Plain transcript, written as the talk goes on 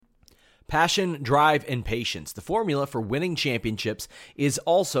Passion, drive, and patience. The formula for winning championships is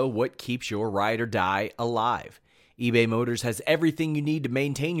also what keeps your ride or die alive. eBay Motors has everything you need to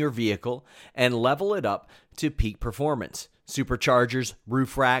maintain your vehicle and level it up to peak performance. Superchargers,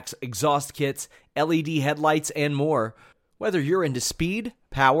 roof racks, exhaust kits, LED headlights, and more. Whether you're into speed,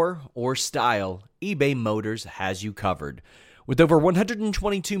 power, or style, eBay Motors has you covered. With over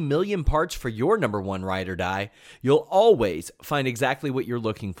 122 million parts for your number one ride or die, you'll always find exactly what you're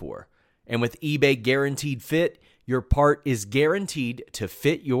looking for. And with eBay Guaranteed Fit, your part is guaranteed to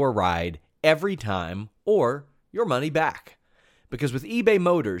fit your ride every time or your money back. Because with eBay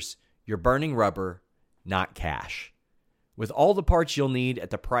Motors, you're burning rubber, not cash. With all the parts you'll need at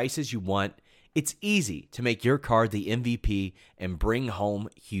the prices you want, it's easy to make your car the MVP and bring home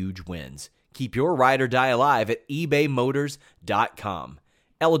huge wins. Keep your ride or die alive at ebaymotors.com.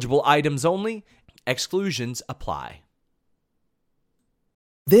 Eligible items only. Exclusions apply.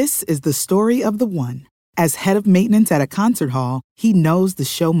 This is the story of the one. As head of maintenance at a concert hall, he knows the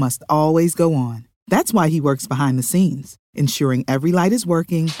show must always go on. That's why he works behind the scenes, ensuring every light is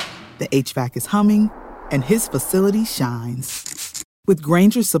working, the HVAC is humming, and his facility shines. With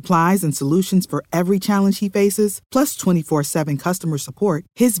Grainger's supplies and solutions for every challenge he faces, plus 24/7 customer support,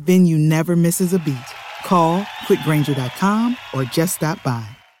 his venue never misses a beat. Call quickgrainger.com or just stop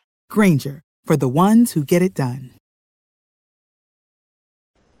by. Grainger, for the ones who get it done.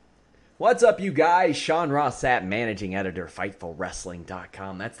 What's up, you guys? Sean Ross Sapp, managing editor,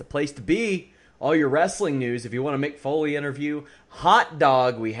 FightfulWrestling.com. That's the place to be. All your wrestling news. If you want a Mick Foley interview, hot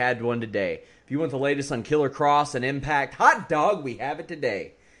dog, we had one today. If you want the latest on Killer Kross and Impact, hot dog, we have it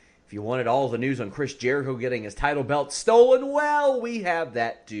today. If you wanted all the news on Chris Jericho getting his title belt stolen, well, we have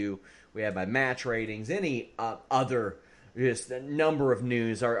that too. We have my match ratings, any other just a number of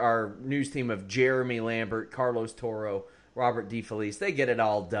news. Our news team of Jeremy Lambert, Carlos Toro, Robert DeFelice, they get it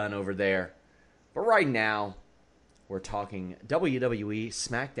all done over there. But right now, we're talking WWE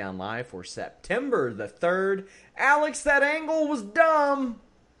SmackDown Live for September the 3rd. Alex, that angle was dumb.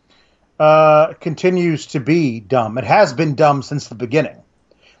 Continues to be dumb. It has been dumb since the beginning.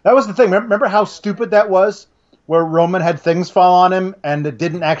 That was the thing. Remember how stupid that was? Where Roman had things fall on him and it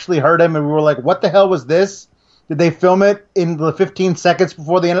didn't actually hurt him, and we were like, what the hell was this? Did they film it in the 15 seconds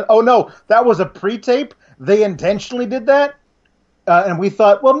before the end? Oh no, that was a pre-tape. They intentionally did that? And we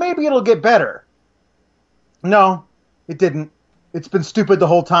thought, well, maybe it'll get better. No, it didn't. It's been stupid the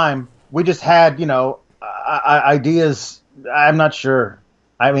whole time. We just had, ideas. I'm not sure.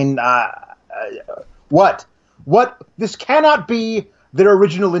 I mean, what? This cannot be their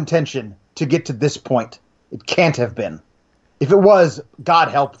original intention to get to this point. It can't have been. If it was, God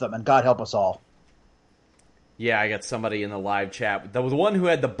help them, and God help us all. Yeah, I got somebody in the live chat. The one who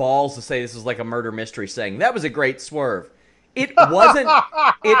had the balls to say this was like a murder mystery saying, that was a great swerve. It wasn't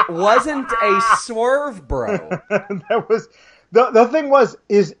a swerve, bro. That was... The thing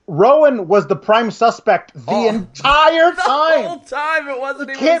is Rowan was the prime suspect the entire time. The whole time. It wasn't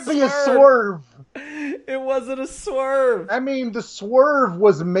even a swerve. It can't be a swerve. It wasn't a swerve. I mean, the swerve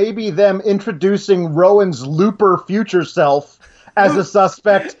was maybe them introducing Rowan's looper future self as a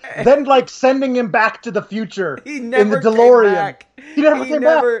suspect, then sending him back to the future in the DeLorean. He never came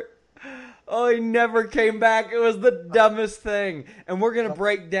back. Oh, he never came back. It was the dumbest thing. And we're going to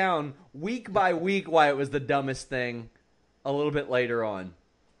break down week by week why it was the dumbest thing a little bit later on.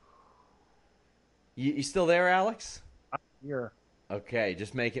 You still there, Alex? I'm here. Okay,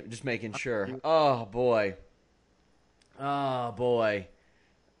 just making sure. Oh boy.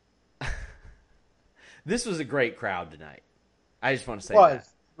 This was a great crowd tonight. I just want to say that. It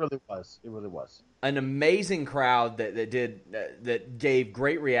really was. An amazing crowd that gave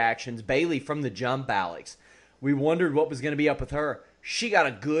great reactions. Bayley from the jump, Alex. We wondered what was going to be up with her. She got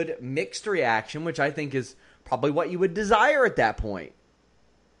a good mixed reaction, which I think is probably what you would desire at that point.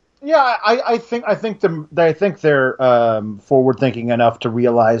 Yeah, I think they're forward thinking enough to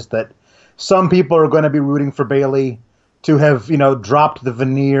realize that some people are going to be rooting for Bayley to have dropped the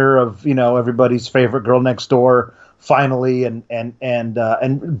veneer of everybody's favorite girl next door finally and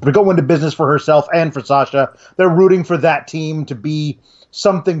go into business for herself and for Sasha. They're rooting for that team to be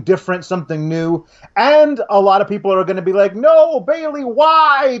something different, something new, and a lot of people are going to be like, "No, Bayley,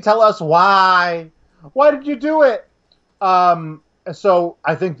 why? Tell us why. Why did you do it?" So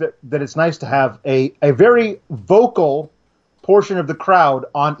I think that it's nice to have a very vocal portion of the crowd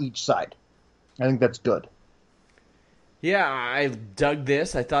on each side. I think that's good. Yeah, I dug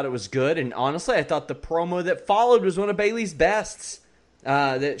this. I thought it was good, and honestly, I thought the promo that followed was one of Bayley's bests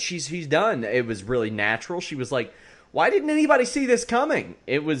that she's done. It was really natural. She was like, "Why didn't anybody see this coming?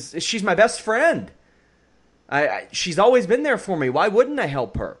 She's my best friend. She's always been there for me. Why wouldn't I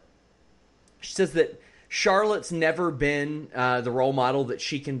help her?" She says that Charlotte's never been the role model that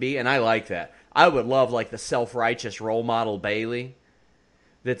she can be, and I like that. I would love like the self-righteous role model Bayley.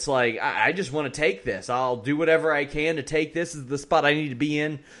 That's like, I just want to take this. I'll do whatever I can to take this as the spot I need to be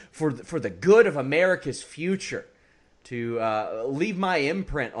in for the good of America's future. To leave my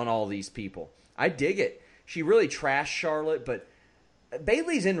imprint on all these people. I dig it. She really trashed Charlotte, but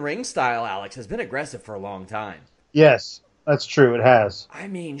Bayley's in-ring style, Alex, has been aggressive for a long time. Yes, that's true. It has. I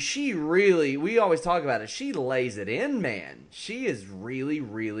mean, she really, we always talk about it, she lays it in, man. She is really,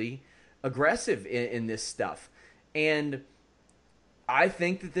 really aggressive in this stuff. And I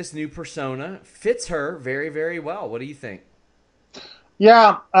think that this new persona fits her very, very well. What do you think?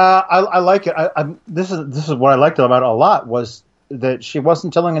 Yeah, I like it. This is what I liked about it a lot, was that she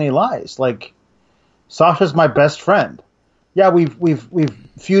wasn't telling any lies. Like, Sasha's my best friend. Yeah, we've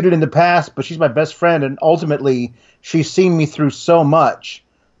feuded in the past, but she's my best friend, and ultimately she's seen me through so much.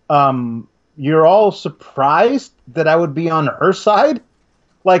 You're all surprised that I would be on her side,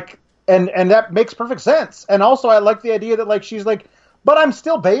 like, and that makes perfect sense. And also, I like the idea that like she's like, but I'm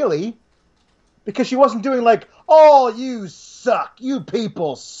still Bayley, because she wasn't doing like, oh, you suck, you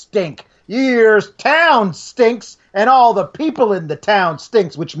people stink, your town stinks, and all the people in the town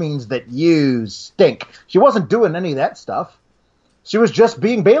stinks, which means that you stink. She wasn't doing any of that stuff. She was just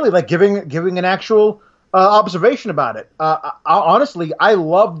being Bayley, like giving an actual observation about it. Honestly, I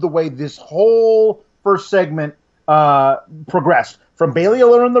loved the way this whole first segment progressed. From Bayley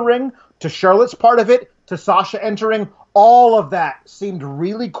alone in the ring, to Charlotte's part of it, to Sasha entering, all of that seemed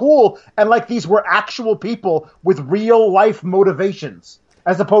really cool. And like these were actual people with real life motivations.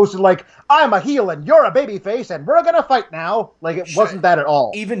 As opposed to like, I'm a heel and you're a babyface and we're going to fight now. Like, it wasn't that at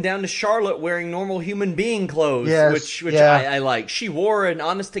all. Even down to Charlotte wearing normal human being clothes, yes, which I like. She wore an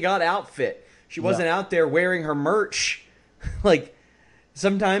honest-to-God outfit. She wasn't out there wearing her merch. Like,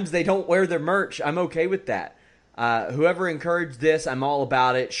 sometimes they don't wear their merch. I'm okay with that. Whoever encouraged this, I'm all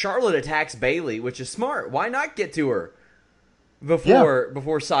about it. Charlotte attacks Bayley, which is smart. Why not get to her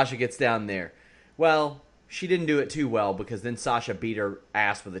before Sasha gets down there? Well, she didn't do it too well because then Sasha beat her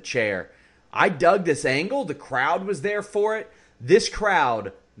ass with a chair. I dug this angle. The crowd was there for it. This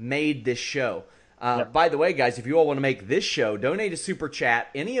crowd made this show. By the way, guys, if you all want to make this show, donate a super chat.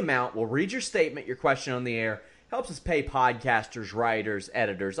 Any amount. We'll read your statement, your question on the air. Helps us pay podcasters, writers,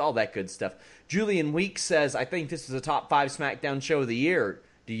 editors, all that good stuff. Julian Weeks says, I think this is a top 5 SmackDown show of the year.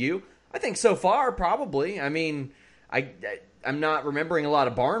 Do you? I think so far, probably. I mean, I'm not remembering a lot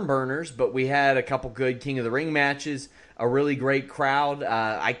of barn burners, but we had a couple good King of the Ring matches, a really great crowd.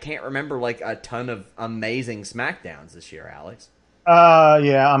 I can't remember like a ton of amazing SmackDowns this year, Alex.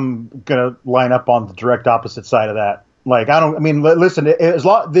 Yeah, I'm gonna line up on the direct opposite side of that. Like, listen,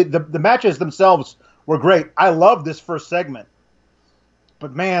 the matches themselves were great. I love this first segment,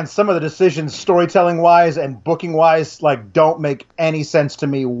 but man, some of the decisions, storytelling wise and booking wise, like, don't make any sense to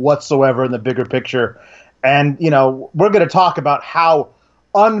me whatsoever in the bigger picture. And, we're going to talk about how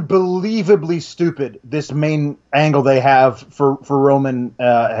unbelievably stupid this main angle they have for Roman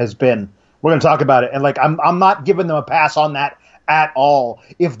has been. We're going to talk about it. And, like, I'm not giving them a pass on that at all.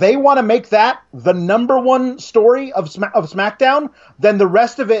 If they want to make that the number one story of SmackDown, then the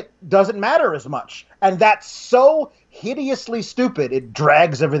rest of it doesn't matter as much. And that's so hideously stupid, it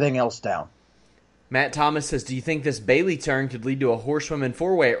drags everything else down. Matt Thomas says, do you think this Bayley turn could lead to a Horsewoman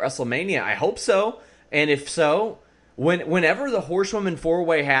 4-way at WrestleMania? I hope so. And if so, whenever the Horsewoman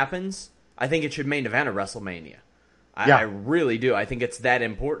 4-way happens, I think it should main event at WrestleMania. I really do. I think it's that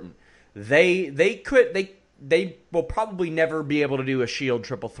important. They will probably never be able to do a Shield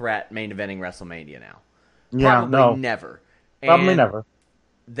triple threat main eventing WrestleMania now. Never. Probably never.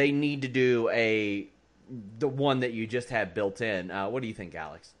 They need to do the one that you just have built in. What do you think,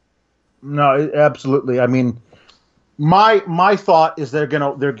 Alex? No, absolutely. I mean, my thought is they're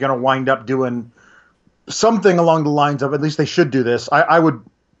gonna wind up doing something along the lines of, at least they should do this. I would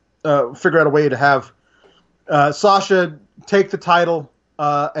figure out a way to have Sasha take the title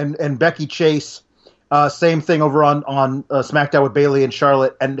and Becky chase. Same thing over on SmackDown with Bayley and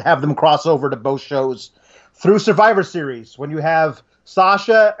Charlotte, and have them cross over to both shows through Survivor Series. When you have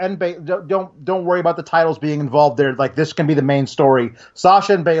Sasha and Bayley, don't worry about the titles being involved there. Like, this can be the main story.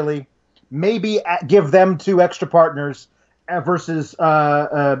 Sasha and Bayley, maybe give them 2 extra partners versus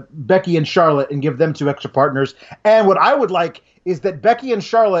Becky and Charlotte, and give them 2 extra partners. And what I would like is that Becky and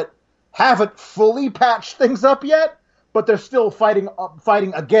Charlotte haven't fully patched things up yet, but they're still fighting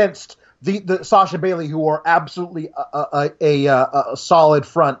against the Sasha Bayley, who are absolutely a solid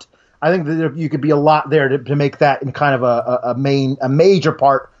front. I think that you could be a lot there to make that in kind of a major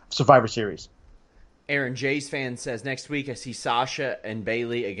part of Survivor Series. Aaron J's fan says, next week I see Sasha and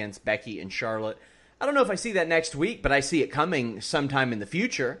Bayley against Becky and Charlotte. I don't know if I see that next week, but I see it coming sometime in the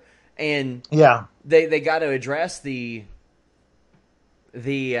future. And they got to address the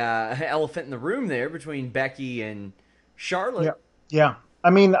elephant in the room there between Becky and Charlotte. Yeah. I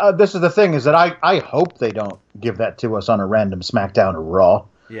mean, this is the thing, is that I hope they don't give that to us on a random SmackDown or Raw.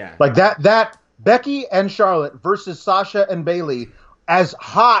 Yeah. Like that Becky and Charlotte versus Sasha and Bayley, as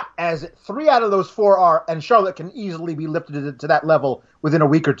hot as 3 out of those 4 are, and Charlotte can easily be lifted to that level within a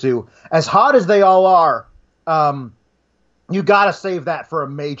week or two. As hot as they all are, you got to save that for a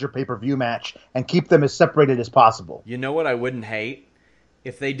major pay-per-view match and keep them as separated as possible. You know what I wouldn't hate?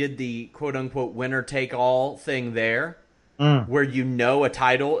 If they did the quote-unquote winner-take-all thing there, where a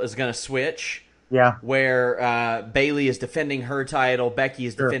title is going to switch. Yeah. Where Bayley is defending her title, Becky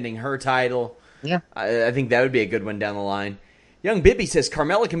is defending her title. Yeah. I think that would be a good one down the line. Young Bibby says,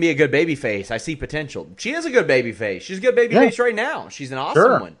 Carmella can be a good babyface. I see potential. She is a good babyface. She's a good babyface right now. She's an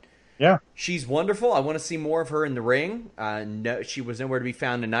awesome one. Yeah. She's wonderful. I want to see more of her in the ring. No, she was nowhere to be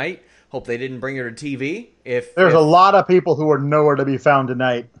found tonight. Hope they didn't bring her to TV. There's a lot of people who are nowhere to be found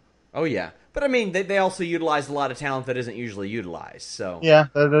tonight. Oh, yeah. But, I mean, they also utilize a lot of talent that isn't usually utilized. So yeah,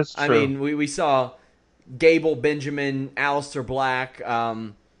 that is true. I mean, we saw Gable, Benjamin, Aleister Black,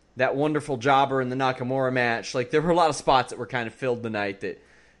 that wonderful jobber in the Nakamura match. Like, there were a lot of spots that were kind of filled tonight that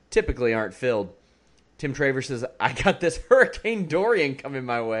typically aren't filled. Tim Travers says, I got this Hurricane Dorian coming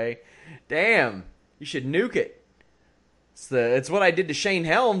my way. Damn, you should nuke it. It's what I did to Shane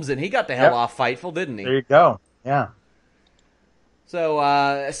Helms, and he got the hell off Fightful, didn't he? There you go. Yeah. So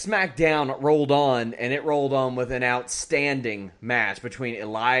SmackDown rolled on, and it rolled on with an outstanding match between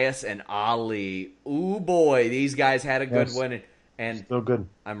Elias and Ali. Ooh, boy, these guys had a good one. And still good.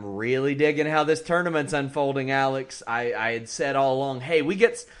 I'm really digging how this tournament's unfolding, Alex. I had said all along, hey, we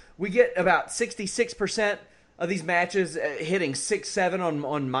get about 66% of these matches hitting 6-7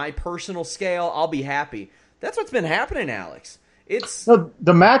 on my personal scale. I'll be happy. That's what's been happening, Alex.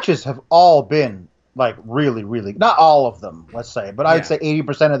 The matches have all been like really, really, not all of them, let's say, but I'd say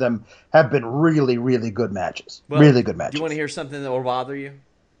 80% of them have been really, really good matches. Well, really good matches. Do you want to hear something that will bother you?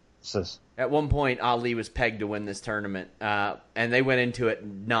 Sis. At one point, Ali was pegged to win this tournament, and they went into it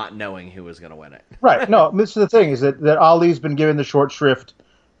not knowing who was going to win it. Right. No, this is the thing, is that Ali's been given the short shrift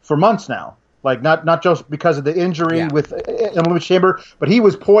for months now. Like, not just because of the injury with Elimination Chamber, but he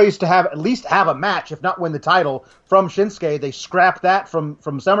was poised to at least have a match, if not win the title, from Shinsuke. They scrapped that from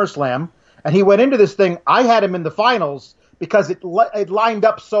SummerSlam, and he went into this thing. I had him in the finals because it lined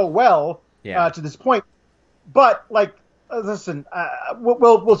up so well to this point. But, like, listen,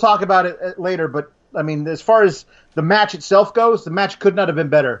 we'll talk about it later, but, I mean, as far as the match itself goes, the match could not have been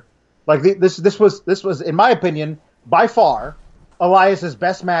better. Like, this was, in my opinion, by far, Elias's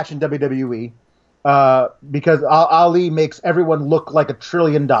best match in WWE, because Ali makes everyone look like $1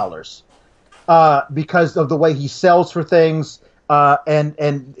 trillion, because of the way he sells for things, and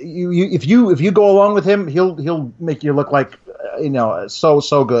if you go along with him, he'll make you look like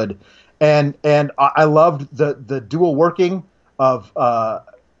so good, and I loved the dual working of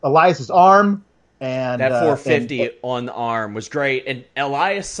Elias's arm. And that 450 on the arm was great. And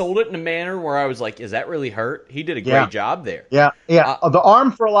Elias sold it in a manner where I was like, is that really hurt? He did a great job there. Yeah. The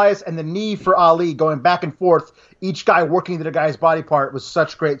arm for Elias and the knee for Ali, going back and forth, each guy working to the guy's body part, was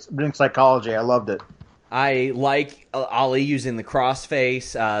such great ring psychology. I loved it. I like Ali using the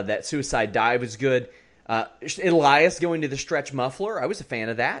crossface. That suicide dive was good. Elias going to the stretch muffler, I was a fan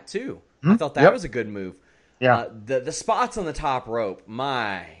of that too. I thought that was a good move. Yeah. The spots on the top rope,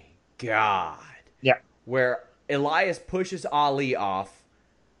 my God. Yeah. Where Elias pushes Ali off,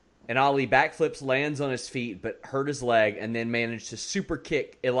 and Ali backflips, lands on his feet, but hurt his leg, and then managed to super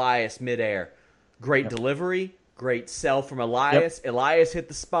kick Elias midair. Great delivery, great sell from Elias. Elias hit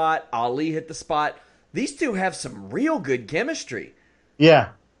the spot, Ali hit the spot. These two have some real good chemistry. Yeah.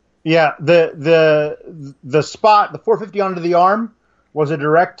 The spot, the 450 onto the arm, was a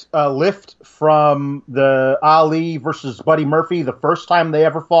direct lift from the Ali versus Buddy Murphy, the first time they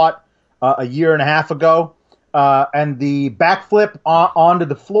ever fought. A year and a half ago, and the backflip onto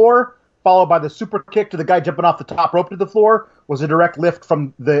the floor, followed by the super kick to the guy jumping off the top rope to the floor, was a direct lift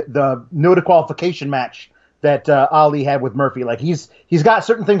from the no disqualification match that Ali had with Murphy. Like, he's got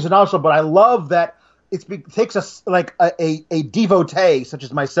certain things in also, but I love that it takes us like a devotee such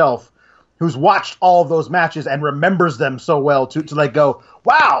as myself, who's watched all of those matches and remembers them so well to like go,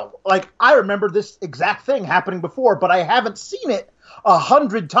 wow, like I remember this exact thing happening before, but I haven't seen it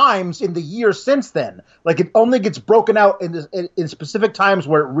 100 times in the years since then. Like, it only gets broken out in specific times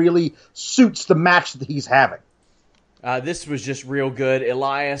where it really suits the match that he's having. This was just real good.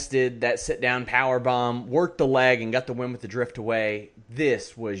 Elias did that sit-down power bomb, worked the leg, and got the win with the drift away.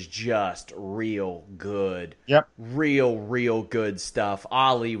 This was just real good. Yep. Real good stuff.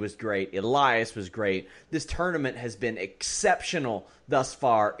 Ali was great. Elias was great. This tournament has been exceptional thus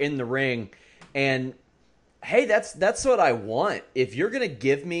far in the ring. And, hey, that's what I want. If you're going to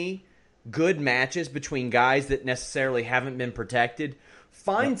give me good matches between guys that necessarily haven't been protected,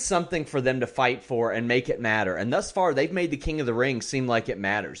 find something for them to fight for and make it matter. And thus far, they've made the King of the Ring seem like it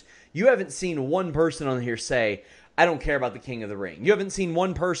matters. You haven't seen one person on here say, I don't care about the King of the Ring. You haven't seen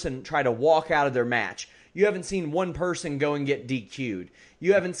one person try to walk out of their match. You haven't seen one person go and get DQ'd.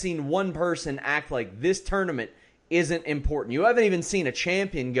 You haven't seen one person act like this tournament isn't important. You haven't even seen a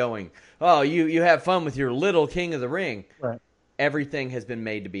champion going, oh, you have fun with your little King of the Ring. Right. Everything has been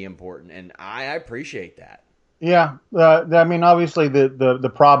made to be important, and I appreciate that. Yeah, I mean, obviously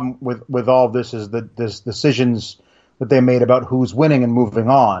the problem with all of this is this decisions that they made about who's winning and moving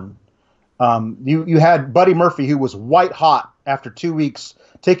on. You had Buddy Murphy, who was white hot after 2 weeks,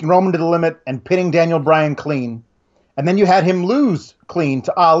 taking Roman to the limit and pinning Daniel Bryan clean, and then you had him lose clean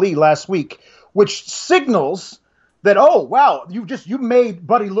to Ali last week, which signals that, oh wow, you made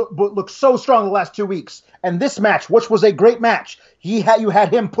Buddy look so strong the last 2 weeks, and this match, which was a great match, you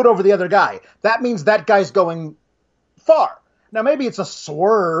had him put over the other guy. That means that guy's going far. Now maybe it's a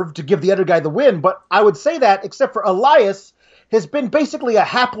swerve to give the other guy the win, but I would say that, except for Elias, has been basically a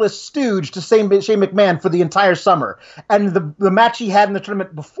hapless stooge to Shane McMahon for the entire summer. And the match he had in the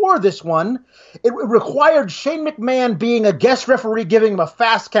tournament before this one, it required Shane McMahon being a guest referee, giving him a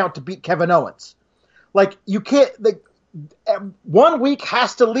fast count to beat Kevin Owens. Like, you can't, 1 week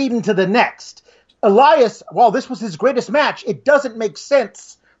has to lead into the next. Elias, while this was his greatest match, it doesn't make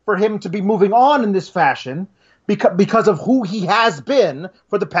sense for him to be moving on in this fashion because of who he has been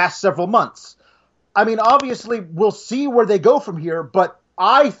for the past several months. I mean, obviously, we'll see where they go from here, but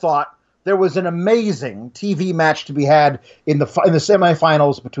I thought there was an amazing TV match to be had in the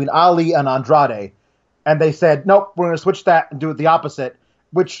semifinals between Ali and Andrade. And they said, nope, we're going to switch that and do it the opposite,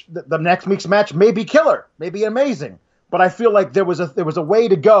 which the next week's match may be killer, may be amazing. But I feel like there was a way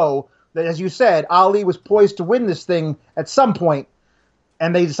to go that, as you said, Ali was poised to win this thing at some point,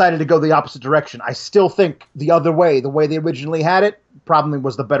 and they decided to go the opposite direction. I still think the other way, the way they originally had it, probably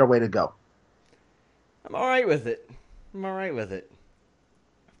was the better way to go. I'm all right with it.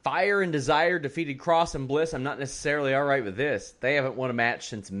 Fire and Desire defeated Cross and Bliss. I'm not necessarily all right with this. They haven't won a match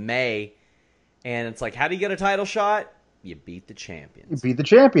since May. And it's like, how do you get a title shot? You beat the champions.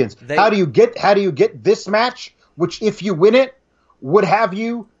 How do you get this match, which if you win it, would have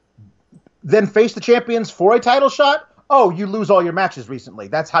you then face the champions for a title shot? Oh, you lose all your matches recently.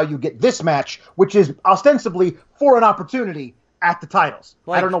 That's how you get this match, which is ostensibly for an opportunity at the titles.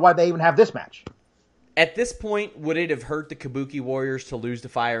 I don't know why they even have this match. At this point, would it have hurt the Kabuki Warriors to lose to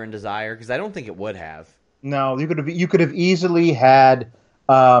Fire and Desire? Because I don't think it would have. No, you could have easily had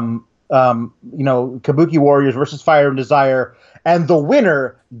Kabuki Warriors versus Fire and Desire, and the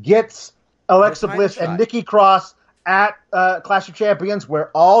winner gets Alexa Bliss and Nikki Cross at Clash of Champions,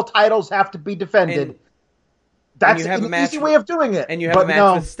 where all titles have to be defended. That's an easy way of doing it. And you have a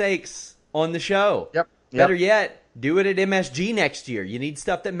match with stakes on the show. Yep. Better yet, do it at MSG next year. You need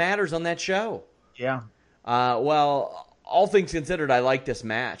stuff that matters on that show. Yeah. Well, all things considered, I like this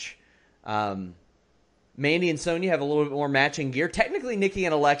match. Mandy and Sonya have a little bit more matching gear. Technically, Nikki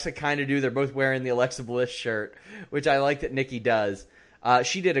and Alexa kind of do. They're both wearing the Alexa Bliss shirt, which I like that Nikki does.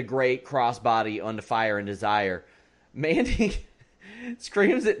 She did a great crossbody on the Fire and Desire. Mandy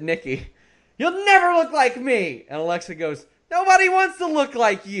screams at Nikki, "You'll never look like me!" And Alexa goes, "Nobody wants to look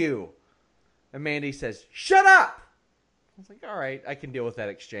like you!" And Mandy says, "Shut up!" I was like, all right, I can deal with that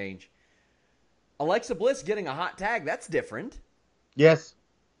exchange. Alexa Bliss getting a hot tag, that's different. Yes.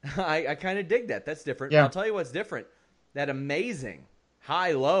 I kind of dig that. That's different. Yeah. I'll tell you what's different. That amazing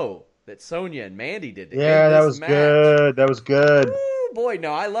high-low that Sonya and Mandy did. Yeah, that was good. That was good. Ooh, boy,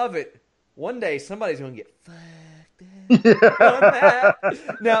 no, I love it. One day, somebody's going to get fucked up on that.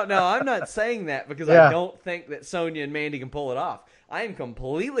 No, I'm not saying that because I don't think that Sonya and Mandy can pull it off. I am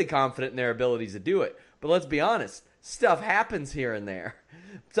completely confident in their abilities to do it. But let's be honest, stuff happens here and there.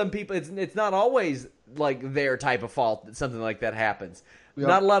 Some people, it's not always like their type of fault that something like that happens. Yep.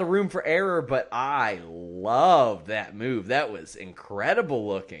 Not a lot of room for error, but I loved that move. That was incredible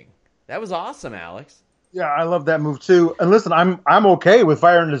looking. That was awesome, Alex. Yeah, I love that move too. And listen, I'm okay with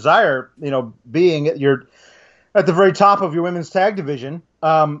Fire and Desire, being at the very top of your women's tag division.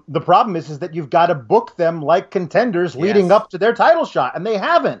 The problem is that you've got to book them like contenders leading up to their title shot, and they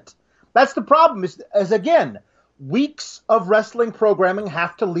haven't. That's the problem. Is again, weeks of wrestling programming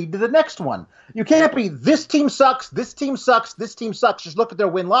have to lead to the next one. You can't be, this team sucks, this team sucks, this team sucks. Just look at their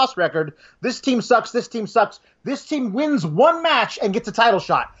win-loss record. This team sucks, this team sucks. This team wins one match and gets a title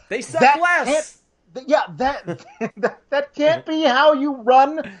shot. They suck less. That can't be how you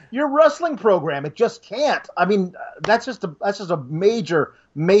run your wrestling program. It just can't. I mean, that's just a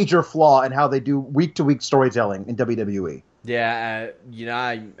major flaw in how they do week-to-week storytelling in WWE. Yeah,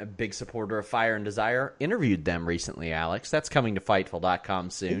 I'm a big supporter of Fire and Desire. Interviewed them recently, Alex. That's coming to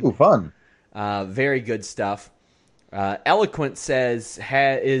Fightful.com soon. Ooh, fun. Very good stuff. Eloquent says,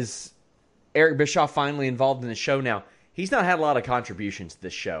 is Eric Bischoff finally involved in the show now? He's not had a lot of contributions to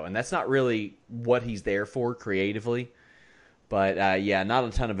this show, and that's not really what he's there for creatively. But, not a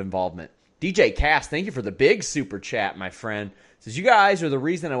ton of involvement. DJ Cass, thank you for the big super chat, my friend. Says, you guys are the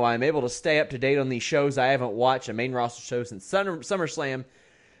reason why I'm able to stay up to date on these shows. I haven't watched a main roster show since SummerSlam,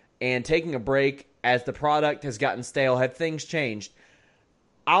 and taking a break as the product has gotten stale. Have things changed?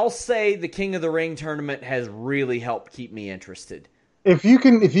 I'll say the King of the Ring tournament has really helped keep me interested. If you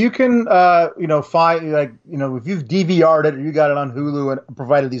can, if you've DVR'd it or you got it on Hulu, and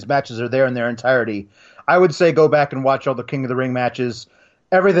provided these matches are there in their entirety, I would say go back and watch all the King of the Ring matches.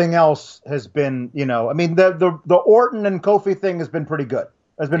 Everything else has been, the Orton and Kofi thing has been pretty good.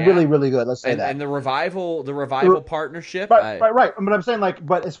 It's been really, really good. Let's say that. And the revival partnership. Right. But I'm saying,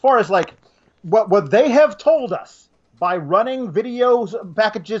 but as far as what they have told us by running videos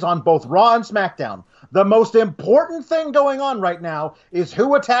packages on both Raw and SmackDown, the most important thing going on right now is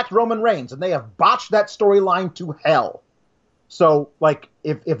who attacked Roman Reigns, and they have botched that storyline to hell. So,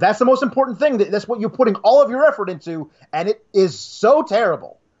 if that's the most important thing, that's what you're putting all of your effort into, and it is so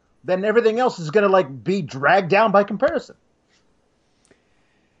terrible, then everything else is going to, be dragged down by comparison.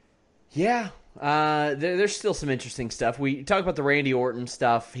 Yeah. There's still some interesting stuff. We talk about the Randy Orton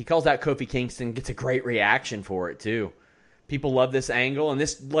stuff. He calls out Kofi Kingston, gets a great reaction for it, too. People love this angle, and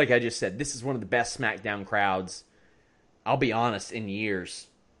this, like I just said, this is one of the best SmackDown crowds, I'll be honest, in years.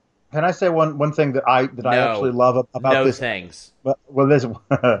 Can I say one thing that I actually love about this? Things. This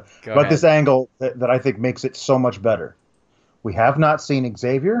angle that I think makes it so much better. We have not seen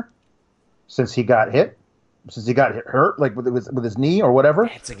Xavier since he got hurt, with his knee or whatever.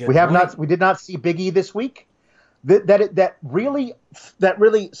 That's a good point. We did not see Big E this week. That really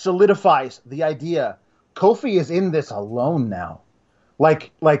solidifies the idea. Kofi is in this alone now. Orton,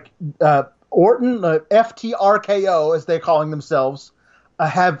 FTRKO as they're calling themselves,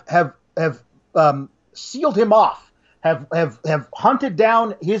 have sealed him off, have hunted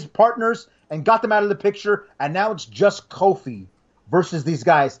down his partners and got them out of the picture, and now it's just Kofi versus these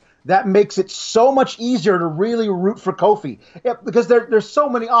guys. That makes it so much easier to really root for Kofi, because there's so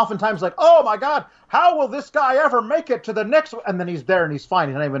many oftentimes oh my God, how will this guy ever make it to the next one? And then he's there and he's fine.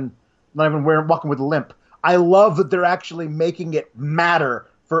 He's not even walking with a limp. I love that they're actually making it matter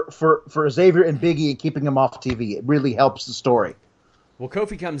for Xavier and Big E and keeping him off TV. It really helps the story. Well,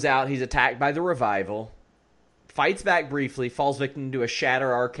 Kofi comes out. He's attacked by the Revival. Fights back briefly. Falls victim to a shatter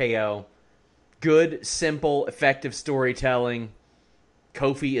RKO. Good, simple, effective storytelling.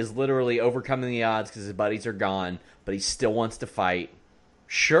 Kofi is literally overcoming the odds because his buddies are gone, but he still wants to fight.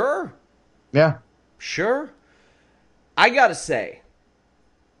 Sure. Yeah. Sure. I gotta say,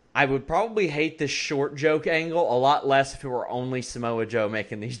 I would probably hate this short joke angle a lot less if it were only Samoa Joe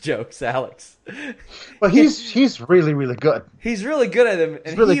making these jokes, Alex. Well, he's really, really good. He's really good at them,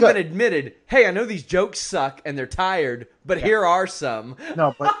 and he even admitted, hey, I know these jokes suck and they're tired, but here are some.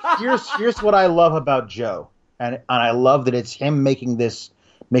 No, but here's what I love about Joe, and I love that it's him making this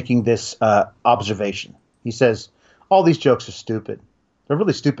observation. He says, all these jokes are stupid. They're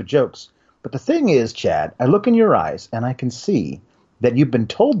really stupid jokes. But the thing is, Chad, I look in your eyes and I can see that you've been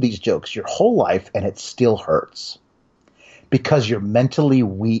told these jokes your whole life and it still hurts because you're mentally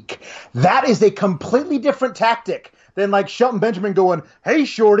weak. That is a completely different tactic than Shelton Benjamin going, hey,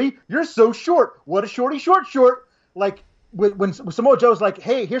 Shorty, you're so short. What a shorty short. When Samoa Joe's like,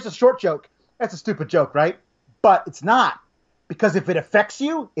 hey, here's a short joke. That's a stupid joke, right? But it's not, because if it affects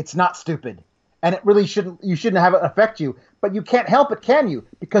you, it's not stupid. And it really you shouldn't have it affect you. But you can't help it, can you?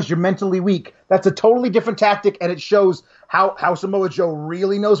 Because you're mentally weak. That's a totally different tactic, and it shows how Samoa Joe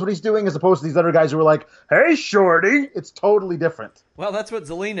really knows what he's doing, as opposed to these other guys who are like, hey, Shorty. It's totally different. Well, that's what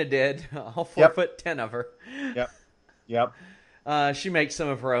Zelina did. All 4'10" of her. Yep. She makes some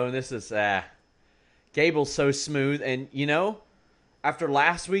of her own. This is Gable's so smooth. And, after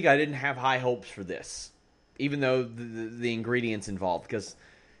last week, I didn't have high hopes for this, even though the ingredients involved, because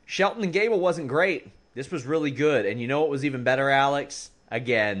Shelton and Gable wasn't great. This was really good. And you know what was even better, Alex?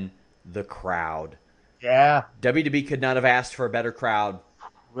 Again, the crowd. Yeah. WWE could not have asked for a better crowd.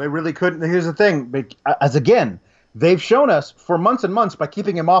 They really couldn't. Here's the thing. They've shown us for months and months by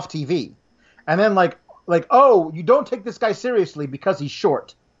keeping him off TV. And then oh, you don't take this guy seriously because he's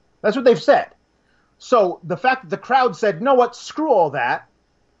short. That's what they've said. So the fact that the crowd said, you know what, screw all that.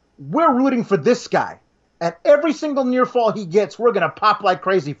 We're rooting for this guy. And every single near fall he gets, we're going to pop like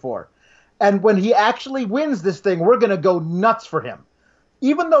crazy for. And when he actually wins this thing, we're going to go nuts for him.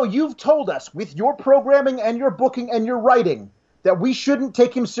 Even though you've told us with your programming and your booking and your writing that we shouldn't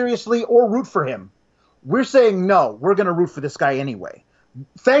take him seriously or root for him, we're saying no, we're going to root for this guy anyway.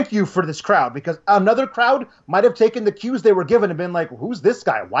 Thank you for this crowd, because another crowd might have taken the cues they were given and been like, who's this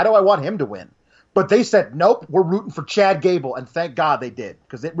guy? Why do I want him to win? But they said, nope, we're rooting for Chad Gable, and thank God they did,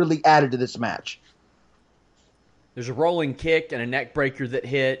 because it really added to this match. There's a rolling kick and a neck breaker that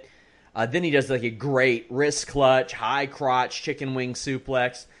hit. Then he does like a great wrist clutch, high crotch, chicken wing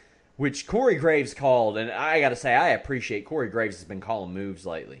suplex, which Corey Graves called. And I got to say, I appreciate Corey Graves has been calling moves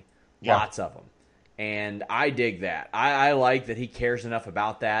lately. Yeah. Lots of them. And I dig that. I like that he cares enough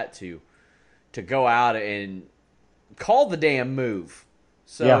about that to go out and call the damn move.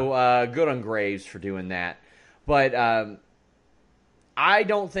 So good on Graves for doing that. But I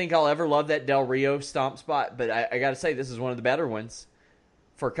don't think I'll ever love that Del Rio stomp spot, but I got to say this is one of the better ones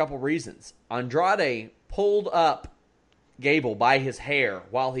for a couple reasons. Andrade pulled up Gable by his hair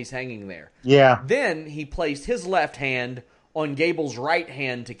while he's hanging there. Yeah. Then he placed his left hand on Gable's right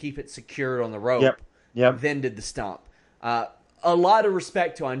hand to keep it secured on the rope. Yep. Then did the stomp. A lot of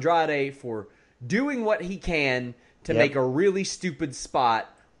respect to Andrade for doing what he can to make a really stupid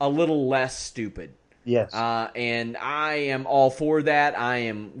spot a little less stupid. Yes. And I am all for that. I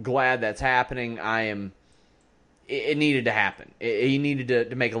am glad that's happening. It needed to happen. He needed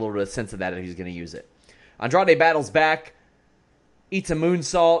to make a little bit of sense of that if he's going to use it. Andrade battles back, eats a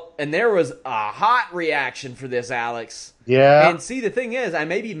moonsault, and there was a hot reaction for this, Alex. Yeah. And see, the thing is, I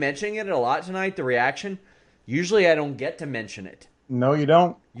may be mentioning it a lot tonight, the reaction. Usually I don't get to mention it. No, you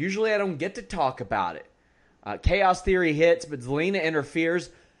don't. Usually I don't get to talk about it. Chaos Theory hits, but Zelina interferes.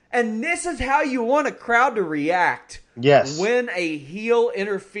 And this is how you want a crowd to react. Yes. When a heel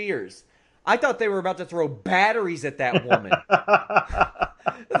interferes. I thought they were about to throw batteries at that woman. I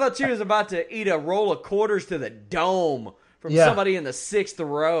thought she was about to eat a roll of quarters to the dome from somebody in the 6th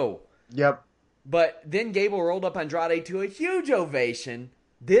row. Yep. But then Gable rolled up Andrade to a huge ovation.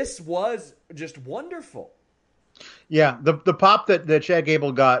 This was just wonderful. Yeah, the pop that Chad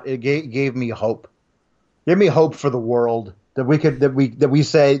Gable got, it gave me hope. Gave me hope for the world. That we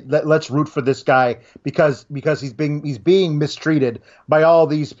say let's root for this guy because he's being mistreated by all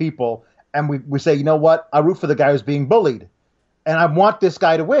these people, and we say, you know what, I root for the guy who's being bullied, and I want this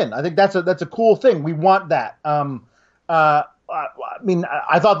guy to win. I think that's a cool thing. We want that. I mean,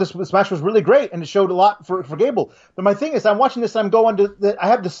 I thought this match was really great, and it showed a lot for Gable. But my thing is, I'm watching this, I'm going to I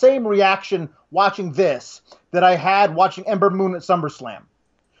have the same reaction watching this that I had watching Ember Moon at SummerSlam.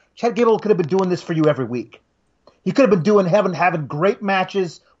 Chad Gable could have been doing this for you every week. He could have been having great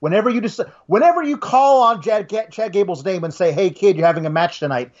matches. Whenever you call on Chad Gable's name and say, hey, kid, you're having a match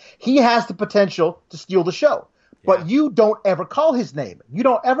tonight, he has the potential to steal the show. Yeah. But you don't ever call his name. You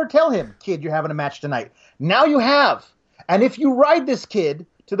don't ever tell him, kid, you're having a match tonight. Now you have. And if you ride this kid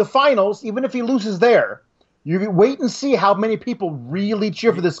to the finals, even if he loses there, you wait and see how many people really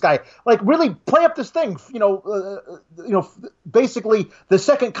cheer for this guy. Like, really play up this thing. Basically the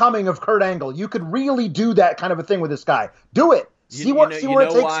second coming of Kurt Angle. You could really do that kind of a thing with this guy. Do it. See where it takes you. You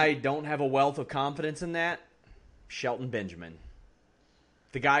know why I don't have a wealth of confidence in that? Shelton Benjamin.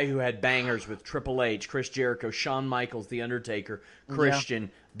 The guy who had bangers with Triple H, Chris Jericho, Shawn Michaels, The Undertaker, Christian,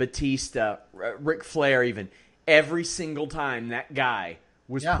 Batista, Ric Flair even. Every single time that guy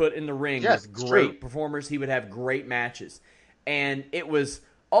was put in the ring with great performers, he would have great matches. And it was,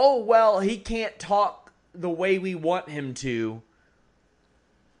 he can't talk the way we want him to.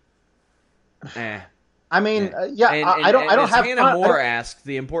 I mean, I don't have. Hannah Moore asked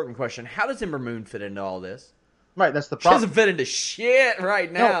the important question: how does Ember Moon fit into all this? Right, that's the problem. She doesn't fit into shit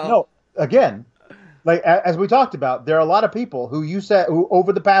right now. No. Again, like as we talked about, there are a lot of people who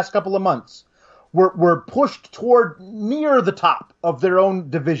over the past couple of months were pushed toward near the top of their own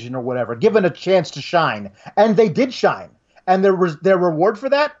division or whatever, given a chance to shine, and they did shine. And their reward for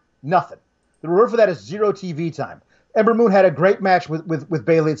that, nothing. The reward for that is 0 TV time. Ember Moon had a great match with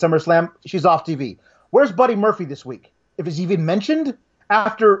Bayley at SummerSlam. She's off TV. Where's Buddy Murphy this week? If he's even mentioned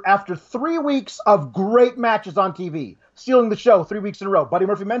after 3 weeks of great matches on TV, stealing the show 3 weeks in a row. Buddy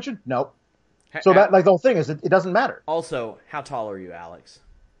Murphy mentioned? Nope. So that the whole thing is it doesn't matter. Also, how tall are you, Alex?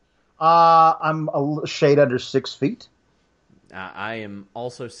 I'm a shade under 6 feet. I am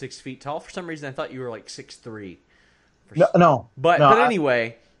also 6 feet tall. For some reason, I thought you were like 6'3". No. But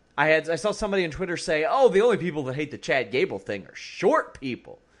anyway, I saw somebody on Twitter say, "Oh, the only people that hate the Chad Gable thing are short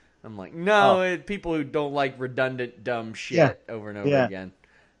people." I'm like, no, people who don't like redundant, dumb shit over and over again.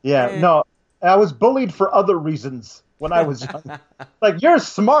 Yeah, no, I was bullied for other reasons when I was young. Like, you're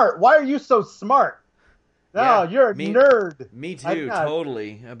smart. Why are you so smart? No, you're a nerd. Me too,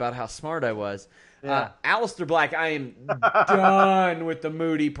 totally, about how smart I was. Yeah. Aleister Black, I am done with the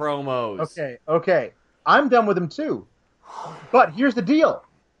Moody promos. Okay. I'm done with them too. But here's the deal.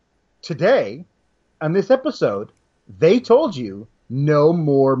 Today, on this episode, they told you no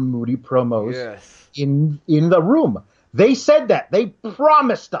more Moody promos in the room. They said that. They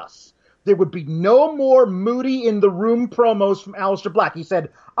promised us there would be no more Moody in the room promos from Aleister Black. He said,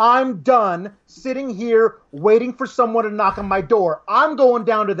 I'm done sitting here waiting for someone to knock on my door. I'm going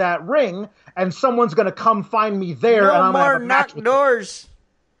down to that ring, and someone's going to come find me there, and I'm going to have a match with doors.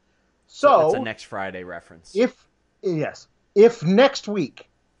 So that's a next Friday reference. If next week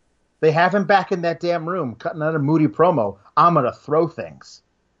they have him back in that damn room cutting another Moody promo, I'm going to throw things.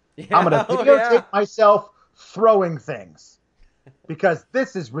 Yeah, I'm going to videotape myself throwing things because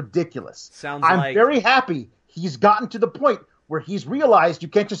this is ridiculous. I'm very happy he's gotten to the point where he's realized you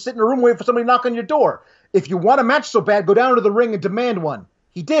can't just sit in a room waiting for somebody to knock on your door. If you want a match so bad, go down to the ring and demand one.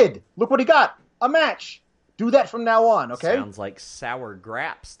 He did. Look what he got. A match. Do that from now on, okay? Sounds like sour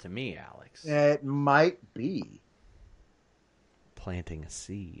graps to me, Alex. It might be. Planting a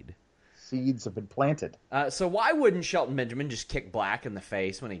seed. Seeds have been planted. So why wouldn't Shelton Benjamin just kick Black in the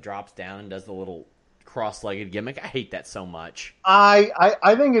face when he drops down and does the little cross-legged gimmick? I hate that so much. I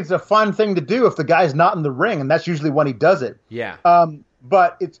think it's a fun thing to do if the guy's not in the ring, and that's usually when he does it. Yeah.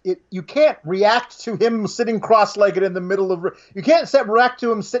 But you can't react to him sitting cross-legged in the middle of... You can't react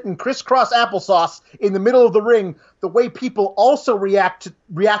to him sitting crisscross applesauce in the middle of the ring the way people also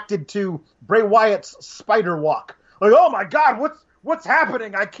reacted to Bray Wyatt's spider walk. Like, oh my God, what's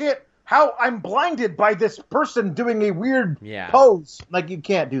happening? I'm blinded by this person doing a weird pose. Like, you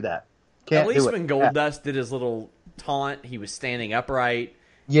can't do that. At least when Goldust did his little taunt, he was standing upright.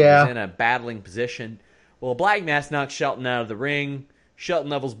 Yeah. He was in a battling position. Well, Black Mass knocks Shelton out of the ring. Shelton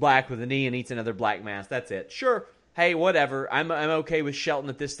levels Black with a knee and eats another Black Mass. That's it. Sure. Hey, whatever. I'm okay with Shelton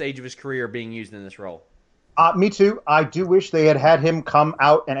at this stage of his career being used in this role. Me too. I do wish they had him come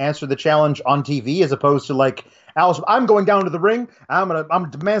out and answer the challenge on TV as opposed to like, Alice, I'm going down to the ring. I'm gonna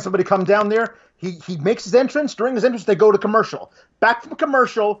demand somebody come down there. He makes his entrance. During his entrance, they go to commercial. Back from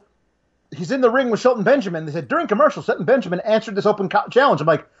commercial, he's in the ring with Shelton Benjamin. They said during commercial, Shelton Benjamin answered this open challenge. I'm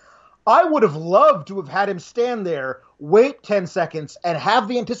like, I would have loved to have had him stand there, wait 10 seconds, and have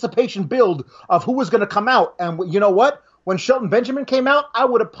the anticipation build of who was going to come out. And you know what? When Shelton Benjamin came out, I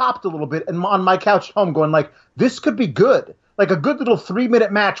would have popped a little bit on my couch at home going like, this could be good. Like a good little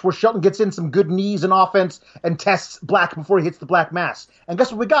 3-minute match where Shelton gets in some good knees and offense and tests Black before he hits the Black Mass. And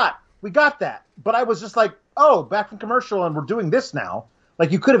guess what we got? We got that. But I was just like, oh, back from commercial and we're doing this now.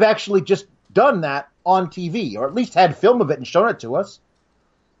 Like you could have actually just done that on TV or at least had film of it and shown it to us.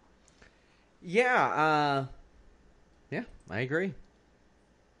 Yeah, I agree.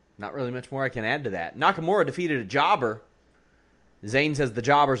 Not really much more I can add to that. Nakamura defeated a jobber. Zayn says the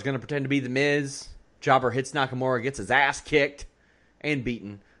jobber's going to pretend to be the Miz. Jobber hits Nakamura, gets his ass kicked and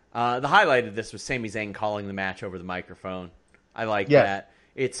beaten. The highlight of this was Sami Zayn calling the match over the microphone. I like that.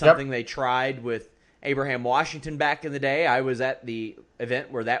 It's something they tried with Abraham Washington back in the day. I was at the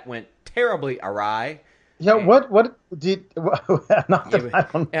event where that went terribly awry. Yeah, what did... I'll go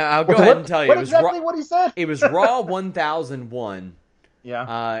ahead and tell you. What exactly what he said? It was Raw 1001.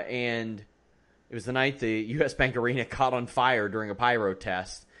 Yeah. And it was the night the U.S. Bank Arena caught on fire during a pyro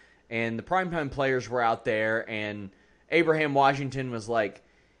test. And the primetime players were out there, and Abraham Washington was like,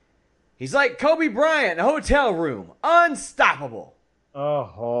 he's like Kobe Bryant in a hotel room. Unstoppable.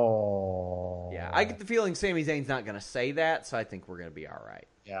 Oh. Yeah, I get the feeling Sami Zayn's not going to say that, so I think we're going to be all right.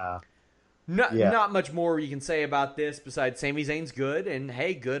 Yeah. Not much more you can say about this besides Sami Zayn's good, and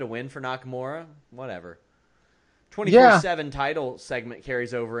hey, good, a win for Nakamura, whatever. 24/7 title segment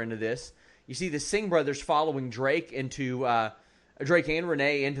carries over into this. You see the Singh brothers following Drake and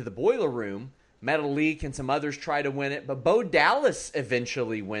Renee into the boiler room. Metal Leak and some others try to win it, but Bo Dallas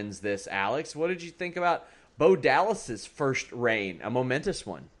eventually wins this, Alex. What did you think about Bo Dallas's first reign? A momentous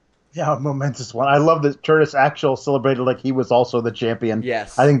one. Yeah, a momentous one. I love that Curtis Axel celebrated like he was also the champion.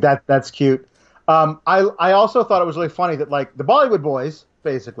 Yes. I think that's cute. I also thought it was really funny that like the Bollywood boys,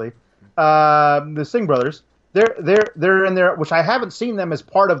 basically, the Singh brothers, they're in there, which I haven't seen them as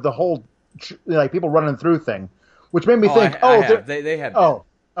part of the whole like people running through thing, which made me think, they have. Oh,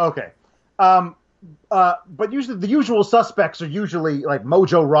 okay. But usually the usual suspects are usually like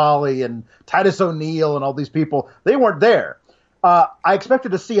Mojo Rawley and Titus O'Neil and all these people. They weren't there. I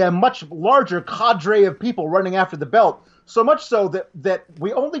expected to see a much larger cadre of people running after the belt. So much so that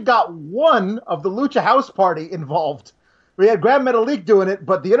we only got one of the Lucha House Party involved. We had Grand Metalik doing it,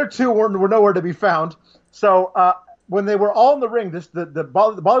 but the other two were nowhere to be found. So when they were all in the ring, the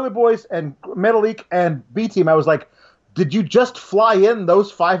Bollywood Boys and Metalik and B-Team, I was like, did you just fly in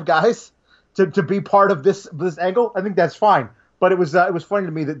those 5 guys to be part of this angle? I think that's fine. But it was funny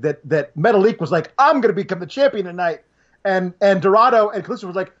to me that Metalik was like, I'm going to become the champion tonight. And Dorado and Kalisto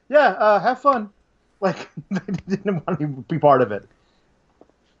was like, yeah, have fun. Like, they didn't want to be part of it.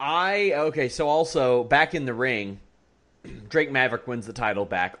 So also, back in the ring, Drake Maverick wins the title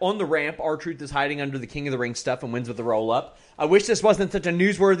back. On the ramp, R-Truth is hiding under the King of the Ring stuff and wins with the roll-up. I wish this wasn't such a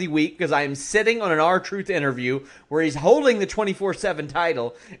newsworthy week because I am sitting on an R-Truth interview where he's holding the 24/7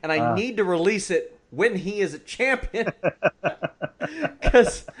 title, and I need to release it when he is a champion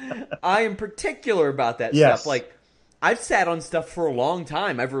because I am particular about that stuff. Like, I've sat on stuff for a long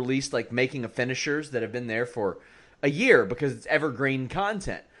time. I've released, like, making of finishers that have been there for a year because it's evergreen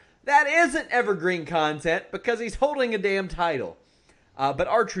content. That isn't evergreen content because he's holding a damn title. But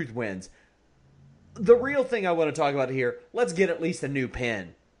R-Truth wins. The real thing I want to talk about here, let's get at least a new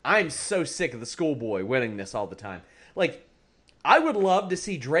pin. I'm so sick of the schoolboy winning this all the time. Like, I would love to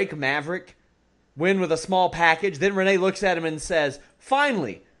see Drake Maverick win with a small package. Then Renee looks at him and says,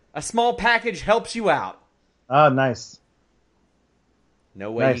 finally, a small package helps you out. Oh, nice.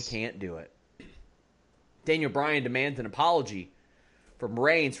 No way he can't do it. Daniel Bryan demands an apology from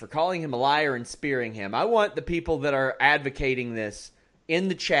Reigns for calling him a liar and spearing him. I want the people that are advocating this in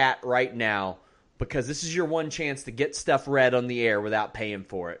the chat right now because this is your one chance to get stuff read on the air without paying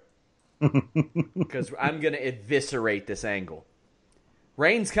for it. Because I'm going to eviscerate this angle.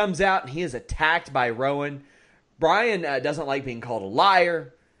 Reigns comes out and he is attacked by Rowan. Bryan doesn't like being called a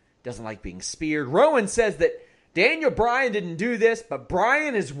liar, doesn't like being speared. Rowan says that Daniel Bryan didn't do this, but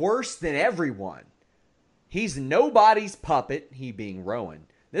Bryan is worse than everyone. He's nobody's puppet, he being Rowan.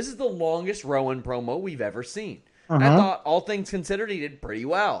 This is the longest Rowan promo we've ever seen. I thought, all things considered, he did pretty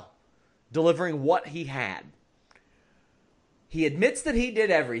well, delivering what he had. He admits that he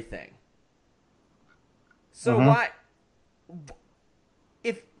did everything. So why...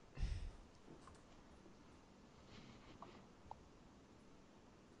 If...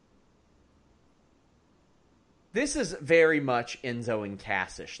 This is very much Enzo and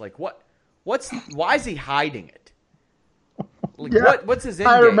Cassish. Like, why is he hiding it? Like, what's his end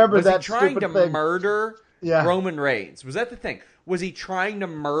game? I remember was that he trying to thing. murder Roman Reigns? Was that the thing? Was he trying to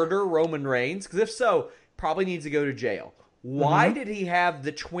murder Roman Reigns? Because if so, probably needs to go to jail. Why did he have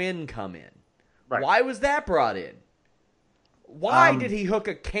the twin come in? Right. Why was that brought in? Why did he hook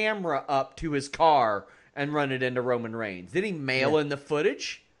a camera up to his car and run it into Roman Reigns? Did he mail in the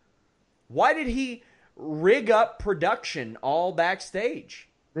footage? Why did he rig up production all backstage?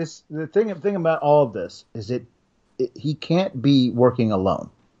 The thing about all of this is he can't be working alone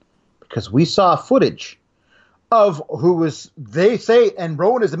because we saw footage of who was, they say, and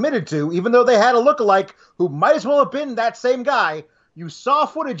Rowan is admitted to, even though they had a lookalike who might as well have been that same guy. You saw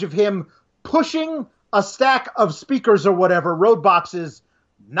footage of him pushing a stack of speakers or whatever, road boxes,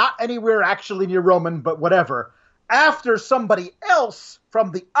 not anywhere actually near Roman, but whatever, after somebody else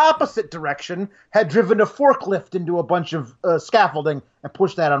from the opposite direction had driven a forklift into a bunch of scaffolding and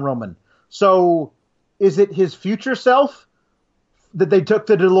pushed that on Roman. So is it his future self that they took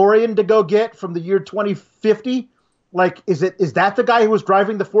the DeLorean to go get from the year 2050? Like, is that the guy who was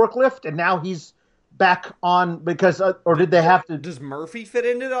driving the forklift and now he's back on because, or did they have to? Does Murphy fit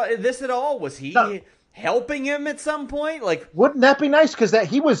into this at all? Was he helping him at some point? Like, wouldn't that be nice? Because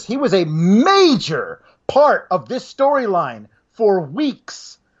he was a major part of this storyline for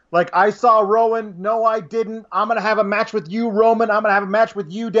weeks. Like, I saw Rowan. No, I didn't. I'm going to have a match with you, Roman. I'm going to have a match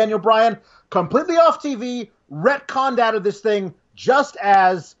with you, Daniel Bryan. Completely off TV, retconned out of this thing, just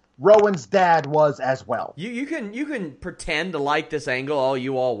as Rowan's dad was as well. You can pretend to like this angle all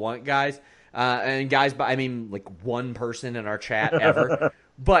you all want, guys. And guys, I mean, like one person in our chat ever.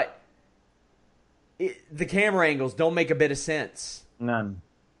 But the camera angles don't make a bit of sense. None.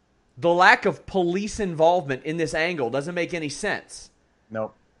 The lack of police involvement in this angle doesn't make any sense.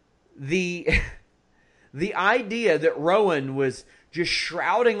 Nope. The idea that Rowan was just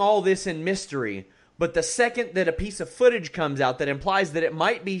shrouding all this in mystery, but the second that a piece of footage comes out that implies that it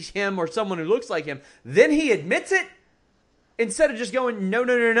might be him or someone who looks like him, then he admits it instead of just going,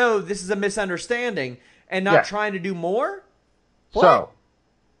 no, this is a misunderstanding, and not trying to do more? What? So,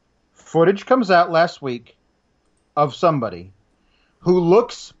 footage comes out last week of somebody who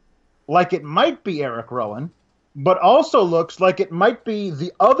looks like it might be Eric Rowan, but also looks like it might be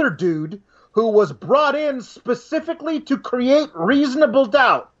the other dude who was brought in specifically to create reasonable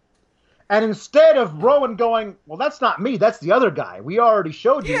doubt. And instead of Rowan going, well, that's not me, that's the other guy. We already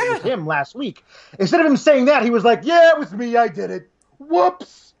showed you it was him last week. Instead of him saying that, he was like, yeah, it was me, I did it.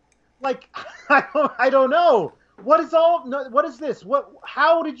 Whoops. Like, I don't know. What is this?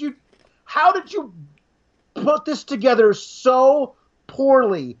 How did you put this together so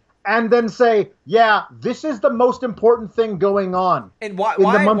poorly and then say, yeah, this is the most important thing going on? And why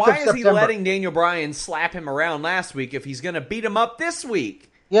is he letting Daniel Bryan slap him around last week if he's going to beat him up this week?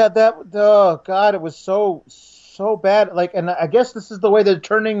 Yeah, oh God, it was so bad. Like, and I guess this is the way they're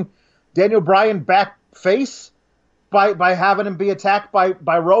turning Daniel Bryan back face by having him be attacked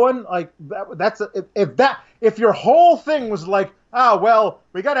by Rowan. Like, if your whole thing was like, well,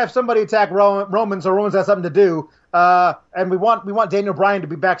 we got to have somebody attack Roman so Roman's got something to do, and we want Daniel Bryan to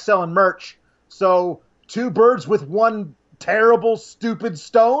be back selling merch. So 2 birds with one terrible, stupid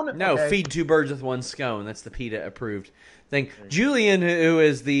stone. No, okay. Feed 2 birds with one scone. That's the PETA approved thing. Julian, who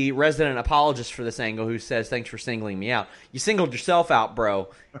is the resident apologist for this angle, who says, thanks for singling me out. You singled yourself out, bro,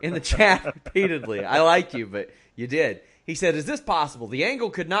 in the chat repeatedly. I like you, but you did. He said, is this possible? The angle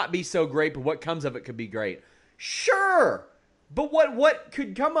could not be so great, but what comes of it could be great. Sure, but what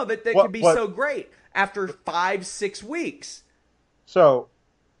could come of it that could be so great after 5-6 weeks? So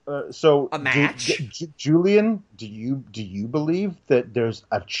a match. Julian, do you believe that there's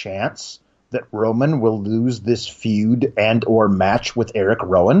a chance that Roman will lose this feud and or match with Eric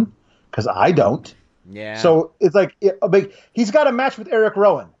Rowan? Because I don't. Yeah. So it's like he's got a match with Eric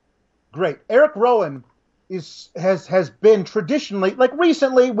Rowan. Great. Eric Rowan has been traditionally, like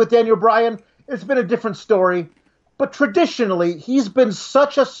recently with Daniel Bryan, it's been a different story. But traditionally, he's been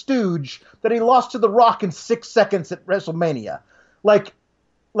such a stooge that he lost to The Rock in 6 seconds at WrestleMania. Like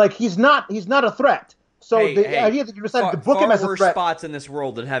he's not a threat. So the idea that you decided to book him as a threat. Far worse spots in this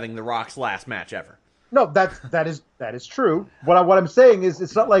world than having The Rock's last match ever. No, that is true. What I'm saying is,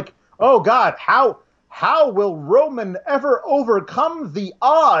 it's not like, oh God, how will Roman ever overcome the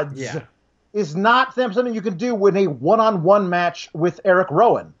odds? Yeah. Is not something you can do in a one-on-one match with Eric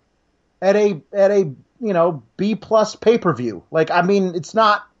Rowan at a B+ pay-per-view. Like, I mean, it's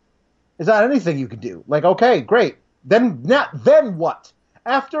not anything you can do. Like, okay, great. Then what?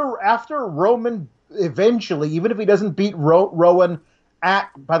 After Roman eventually, even if he doesn't beat Rowan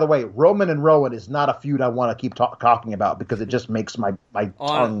by the way, Roman and Rowan is not a feud I want to keep talking about because it just makes my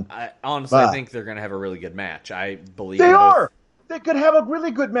tongue. I think they're going to have a really good match. I believe they are. They could have a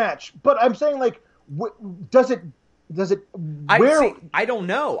really good match, but I'm saying, like, does it? I don't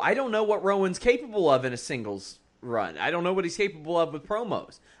know. I don't know what Rowan's capable of in a singles run. I don't know what he's capable of with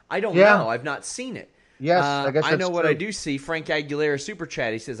promos. I don't know. I've not seen it. Yes, I guess that's I know what true. I do see. Frank Aguilera Super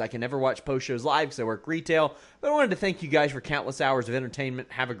Chat. He says, I can never watch post shows live because I work retail, but I wanted to thank you guys for countless hours of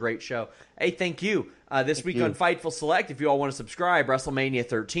entertainment. Have a great show. Hey, thank you. This week on Fightful Select, if you all want to subscribe, WrestleMania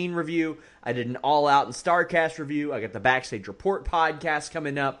 13 review. I did an All Out and StarCast review. I got the Backstage Report podcast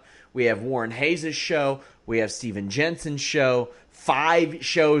coming up. We have Warren Hayes' show. We have Steven Jensen's show. 5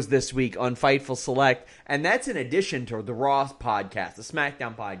 shows this week on Fightful Select, and that's in addition to the Raw podcast, the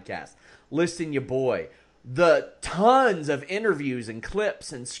SmackDown podcast. Listing your boy, the tons of interviews and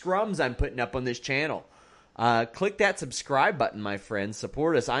clips and scrums I'm putting up on this channel. Click that subscribe button, my friends.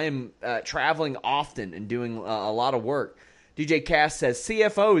 Support us. I am traveling often and doing a lot of work. DJ Cass says,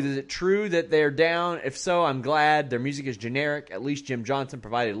 CFOs, is it true that they're down? If so, I'm glad. Their music is generic. At least Jim Johnson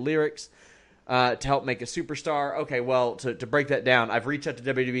provided lyrics to help make a superstar. Okay, well, to break that down, I've reached out to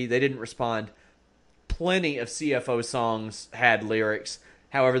WWE. They didn't respond. Plenty of CFO songs had lyrics.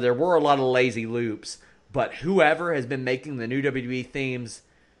 However, there were a lot of lazy loops, but whoever has been making the new WWE themes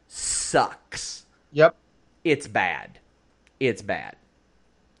sucks. Yep. It's bad. It's bad.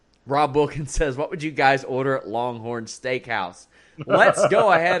 Rob Wilkins says, what would you guys order at Longhorn Steakhouse? Let's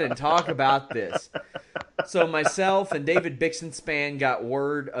go ahead and talk about this. So myself and David Bixenspan got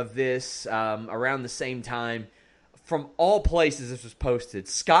word of this around the same time. From all places this was posted.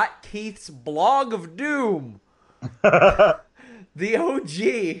 Scott Keith's Blog of Doom. The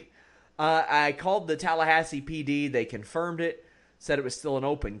OG, I called the Tallahassee PD. They confirmed it, said it was still an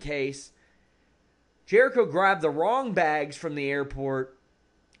open case. Jericho grabbed the wrong bags from the airport,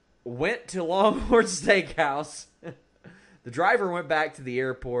 went to Longhorn Steakhouse. The driver went back to the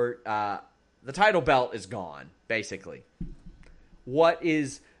airport. The title belt is gone, basically. What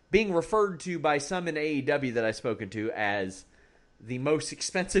is being referred to by some in AEW that I've spoken to as the most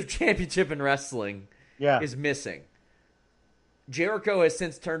expensive championship in wrestling is missing. Jericho has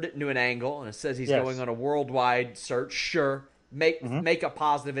since turned it into an angle and says he's going on a worldwide search. Sure, make a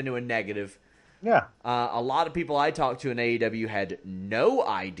positive into a negative. Yeah. A lot of people I talked to in AEW had no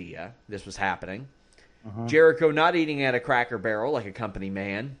idea this was happening. Jericho not eating at a Cracker Barrel like a company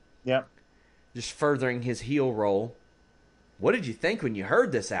man. Yep. Just furthering his heel role. What did you think when you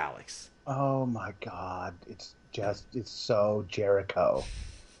heard this, Alex? Oh my God. It's so Jericho.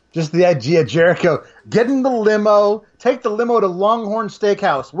 Just the idea, Jericho, get in the limo, take the limo to Longhorn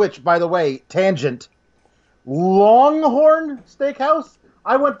Steakhouse, which, by the way, tangent, Longhorn Steakhouse?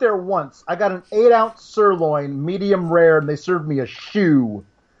 I went there once. I got an 8-ounce sirloin, medium rare, and they served me a shoe.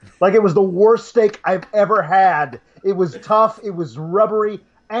 Like it was the worst steak I've ever had. It was tough, it was rubbery,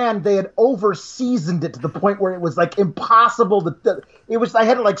 and they had over-seasoned it to the point where it was like impossible to... I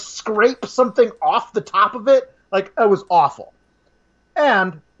had to like scrape something off the top of it. Like, it was awful.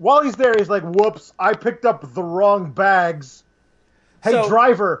 And while he's there, he's like, whoops, I picked up the wrong bags. Hey,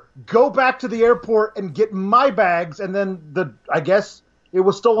 driver, go back to the airport and get my bags. And then I guess it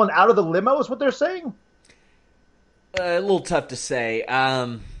was stolen out of the limo is what they're saying? A little tough to say.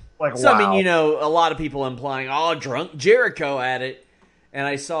 Wow. I mean, a lot of people implying, drunk Jericho at it. And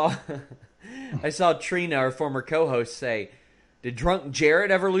I saw Trina, our former co-host, say, did Drunk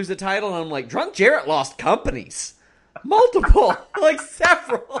Jarrett ever lose a title? And I'm like, Drunk Jarrett lost companies. Multiple. Like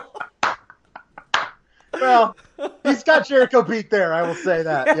several. Well, he's got Jericho beat there, I will say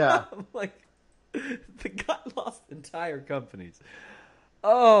that, yeah. I'm like, the guy lost entire companies.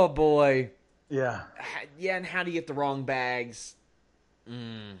 Oh, boy. Yeah. Yeah, and how do you get the wrong bags?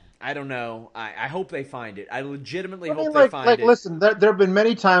 I don't know. I hope they find it. I legitimately hope they find it. Listen, there have been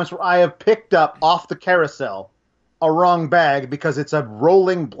many times where I have picked up off the carousel a wrong bag because it's a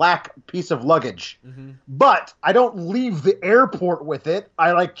rolling black piece of luggage. Mm-hmm. But I don't leave the airport with it.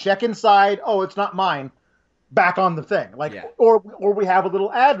 I check inside. Oh, it's not mine. Back on the thing. Or we have a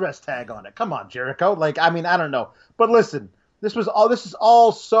little address tag on it. Come on, Jericho. I don't know. But listen, this is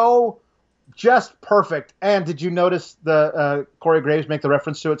all so just perfect. And did you notice the Corey Graves make the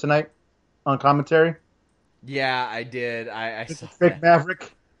reference to it tonight on commentary? Yeah, I did. I saw Big that.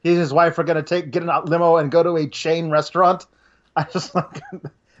 Maverick. He and his wife are going to get in a limo and go to a chain restaurant. I just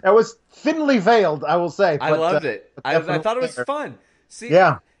it was thinly veiled, I will say. I loved it. I thought it was fun. See,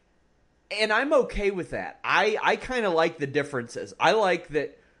 yeah, and I'm okay with that. I kind of like the differences. I like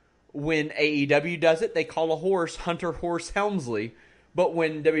that when AEW does it, they call a horse Hunter Horse Helmsley, but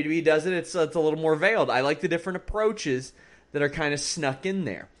when WWE does it, it's a little more veiled. I like the different approaches that are kind of snuck in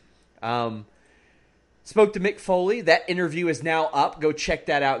there. Spoke to Mick Foley. That interview is now up. Go check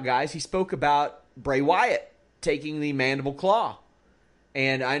that out, guys. He spoke about Bray Wyatt taking the mandible claw.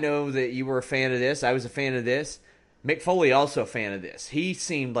 And I know that you were a fan of this. I was a fan of this. Mick Foley also a fan of this. He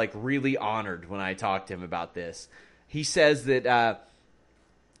seemed really honored when I talked to him about this. He says that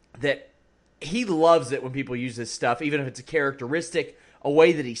that he loves it when people use this stuff, even if it's a characteristic, a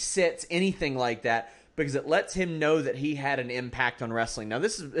way that he sits, anything like that, because it lets him know that he had an impact on wrestling. Now,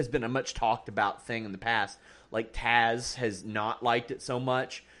 this has been a much talked about thing in the past. Taz has not liked it so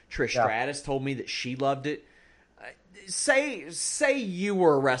much. Trish Stratus told me that she loved it. Say you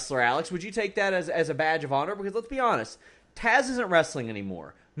were a wrestler, Alex. Would you take that as a badge of honor? Because let's be honest, Taz isn't wrestling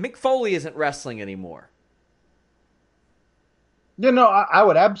anymore. Mick Foley isn't wrestling anymore. I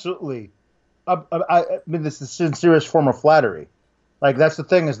would absolutely. I mean, this is the sincerest form of flattery. That's the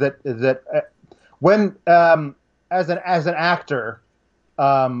thing is that when as an actor,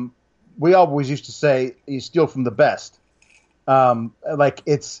 we always used to say you steal from the best.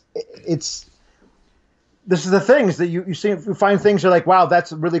 This is the thing is that you find things you're like, wow,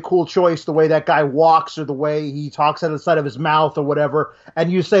 that's a really cool choice. The way that guy walks or the way he talks out of the side of his mouth or whatever.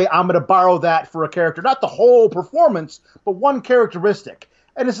 And you say, I'm going to borrow that for a character, not the whole performance, but one characteristic.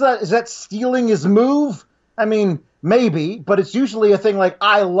 And is that stealing his move? I mean, maybe, but it's usually a thing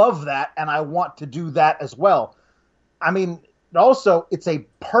I love that and I want to do that as well. I mean, also, it's a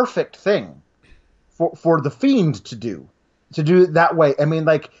perfect thing for the Fiend to do it that way. I mean,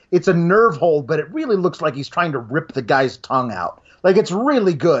 it's a nerve hold, but it really looks like he's trying to rip the guy's tongue out. It's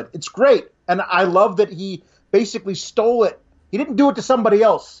really good. It's great. And I love that he basically stole it. He didn't do it to somebody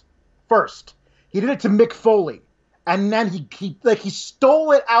else first. He did it to Mick Foley. And then he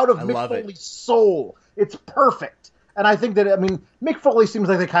stole it out of Mick Foley's soul. It's perfect. And I think that, Mick Foley seems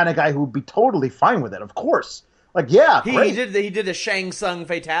like the kind of guy who would be totally fine with it, of course. He did a Shang Tsung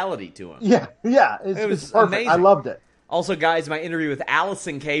fatality to him. Yeah. It was perfect. Amazing. I loved it. Also, guys, my interview with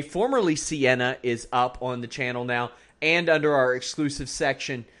Allison Kay, formerly Sienna, is up on the channel now and under our exclusive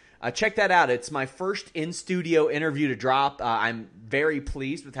section. Check that out. It's my first in-studio interview to drop. I'm very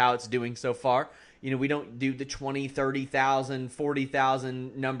pleased with how it's doing so far. We don't do the 20, 30,000,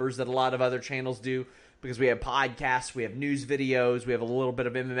 40,000 numbers that a lot of other channels do because we have podcasts, we have news videos, we have a little bit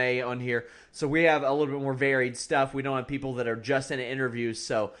of MMA on here. So we have a little bit more varied stuff. We don't have people that are just in interviews.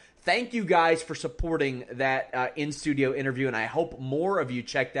 So thank you guys for supporting that in-studio interview, and I hope more of you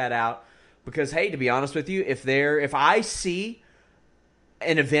check that out because, hey, to be honest with you, if I see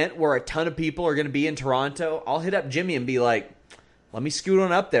an event where a ton of people are going to be in Toronto, I'll hit up Jimmy and be like, let me scoot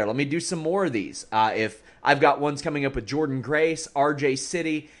on up there. Let me do some more of these. If I've got ones coming up with Jordan Grace, RJ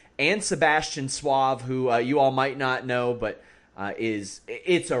City, and Sebastian Suave, who you all might not know, but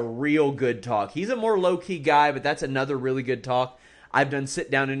it's a real good talk. He's a more low-key guy, but that's another really good talk. I've done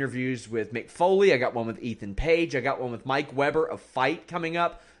sit-down interviews with Mick Foley. I got one with Ethan Page. I got one with Mike Weber of Fight coming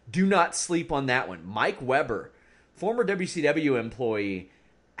up. Do not sleep on that one. Mike Weber, former WCW employee,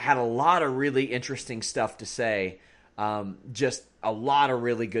 had a lot of really interesting stuff to say. Just a lot of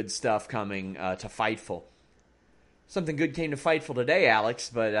really good stuff coming to Fightful. Something good came to Fightful today, Alex,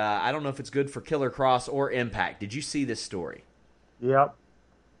 but I don't know if it's good for Killer Kross or Impact. Did you see this story? Yep.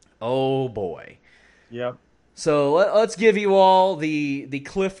 Oh, boy. Yep. So let's give you all the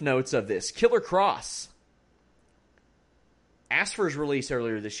cliff notes of this. Killer Kross asked for his release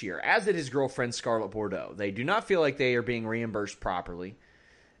earlier this year, as did his girlfriend, Scarlett Bordeaux. They do not feel like they are being reimbursed properly.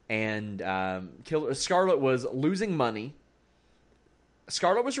 And Scarlett was losing money.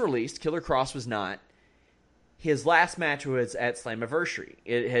 Scarlett was released. Killer Kross was not. His last match was at Slammiversary.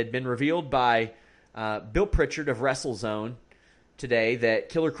 It had been revealed by Bill Pritchard of WrestleZone today that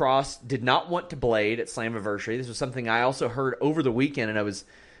Killer Kross did not want to blade at Slammiversary. This was something I also heard over the weekend, and I was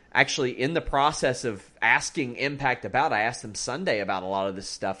actually in the process of asking Impact about. I asked them Sunday about a lot of this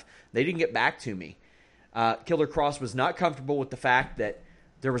stuff. They didn't get back to me. Killer Kross was not comfortable with the fact that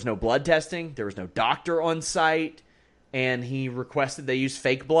there was no blood testing, there was no doctor on site, and he requested they use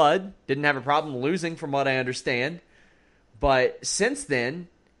fake blood. Didn't have a problem losing from what I understand. But since then,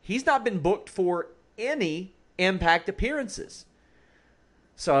 he's not been booked for any Impact appearances.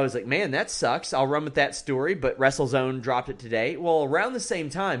 So I was like, man, that sucks. I'll run with that story, but WrestleZone dropped it today. Well, around the same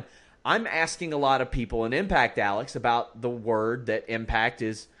time, I'm asking a lot of people in Impact, Alex, about the word that Impact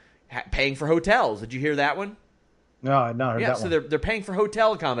is paying for hotels. Did you hear that one? No, I've not heard that so one. they're paying for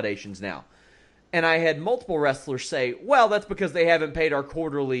hotel accommodations now. And I had multiple wrestlers say, well, that's because they haven't paid our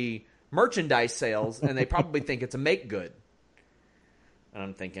quarterly merchandise sales, and they probably think it's a make good. And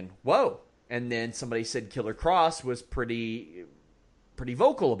I'm thinking, whoa. And then somebody said Killer Kross was pretty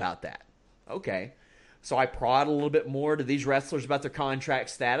vocal about that. Okay. So I prod a little bit more to these wrestlers about their contract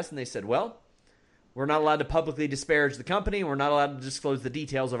status, and they said, well, we're not allowed to publicly disparage the company, and we're not allowed to disclose the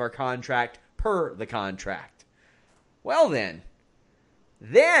details of our contract per the contract. Well, then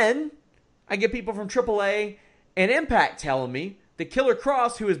I get people from AAA and Impact telling me that Killer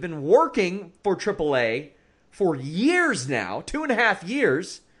Kross, who has been working for AAA for years now, 2.5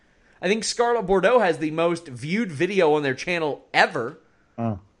 years, I think Scarlett Bordeaux has the most viewed video on their channel ever,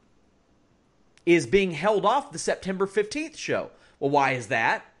 is being held off the September 15th show. Well, why is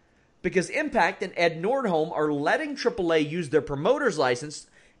that? Because Impact and Ed Nordholm are letting AAA use their promoter's license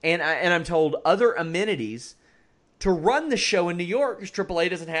and I'm told other amenities to run the show in New York, because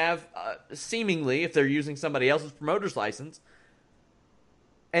AAA doesn't have, seemingly, if they're using somebody else's promoter's license.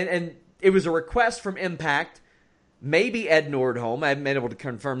 And it was a request from Impact, maybe Ed Nordholm, I haven't been able to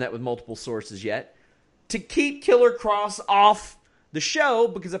confirm that with multiple sources yet, to keep Killer Kross off the show,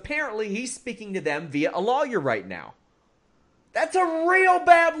 because apparently he's speaking to them via a lawyer right now. That's a real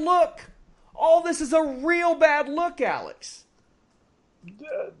bad look. All this is a real bad look, Alex.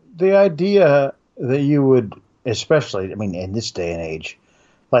 The idea that you would, especially, I mean, in this day and age,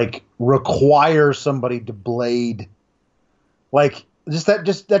 like, require somebody to blade, like, that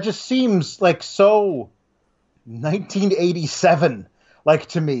just seems like so 1987, like,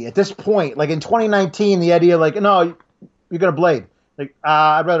 to me at this point. Like, in 2019, the idea, like, no, you're gonna blade, like,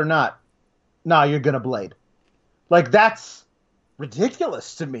 I'd rather not. No, you're gonna blade. Like, that's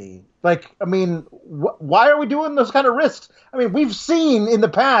ridiculous to me. Like, I mean, why are we doing those kind of risks? I mean, we've seen in the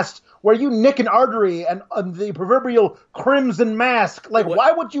past where you nick an artery and the proverbial crimson mask. Like,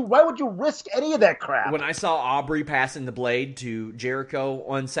 why would you risk any of that crap? When I saw Aubrey passing the blade to Jericho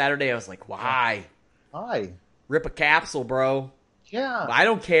on Saturday, I was like, why? Why? Rip a capsule, bro. Yeah. I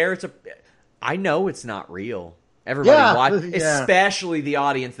don't care. I know it's not real. Everybody watch, especially the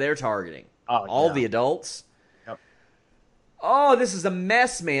audience they're targeting. All the adults. Yep. Oh, this is a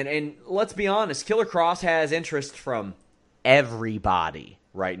mess, man. And let's be honest, Killer Kross has interest from everybody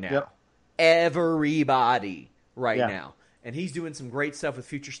right now. Yep. Everybody right now. And he's doing some great stuff with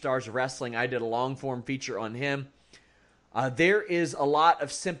Future Stars of Wrestling. I did a long-form feature on him. There is a lot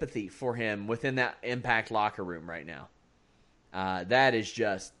of sympathy for him within that Impact locker room right now. That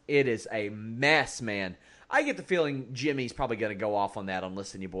is it is a mess, man. I get the feeling Jimmy's probably going to go off on that on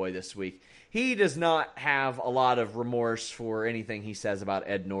Listen You Boy this week. He does not have a lot of remorse for anything he says about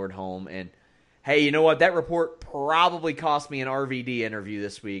Ed Nordholm. And, hey, you know what? That report probably cost me an RVD interview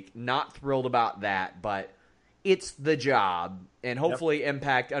this week. Not thrilled about that, but it's the job. And hopefully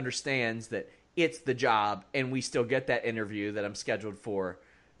Impact understands that it's the job, and we still get that interview that I'm scheduled for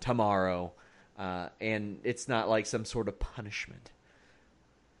tomorrow. And it's not like some sort of punishment.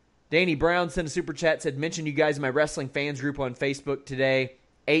 Danny Brown sent a super chat, said, mention you guys in my wrestling fans group on Facebook today.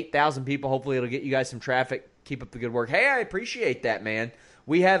 8,000 people. Hopefully it'll get you guys some traffic. Keep up the good work. Hey, I appreciate that, man.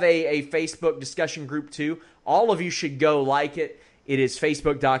 We have a Facebook discussion group too. All of you should go like it. It is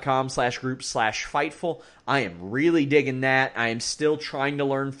facebook.com/group/Fightful. I am really digging that. I am still trying to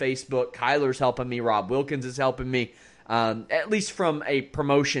learn Facebook. Kyler's helping me. Rob Wilkins is helping me, at least from a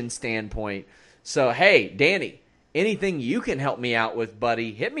promotion standpoint. So, hey, Danny, anything you can help me out with,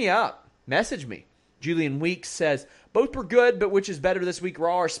 buddy, hit me up. Message me. Julian Weeks says, both were good, but which is better this week,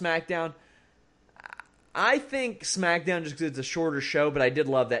 Raw or SmackDown? I think SmackDown just because it's a shorter show, but I did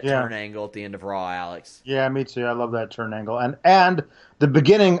love that turn angle at the end of Raw, Alex. Yeah, me too. I love that turn angle. And the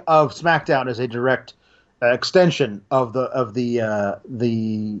beginning of SmackDown is a direct extension of the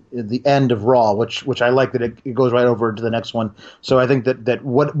end of Raw, which I like that it goes right over to the next one. So I think that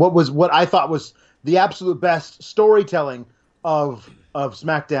what I thought was the absolute best storytelling of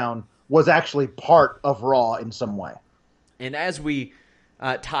SmackDown was actually part of Raw in some way. And as we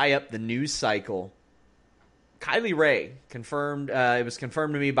tie up the news cycle, Kylie Rae confirmed. It was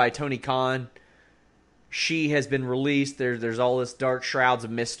confirmed to me by Tony Khan. She has been released. There's all this dark shrouds of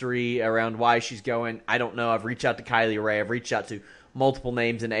mystery around why she's going. I don't know. I've reached out to Kylie Rae. I've reached out to multiple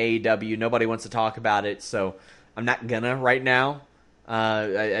names in AEW. Nobody wants to talk about it, so I'm not gonna right now.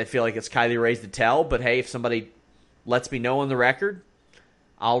 I feel like it's Kylie Rae's to tell, but hey, if somebody lets me know on the record,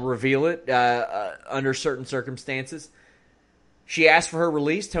 I'll reveal it under certain circumstances. She asked for her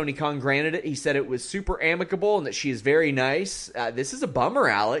release. Tony Khan granted it. He said it was super amicable and that she is very nice. This is a bummer,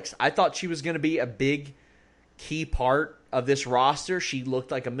 Alex. I thought she was going to be a big key part of this roster. She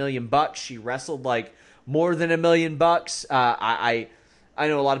looked like $1 million. She wrestled like more than $1 million. I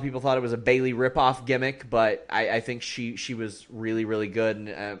know a lot of people thought it was a Bayley ripoff gimmick, but I think she was really, really good, and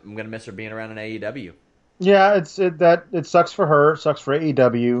I'm going to miss her being around in AEW. Yeah, it sucks for her, sucks for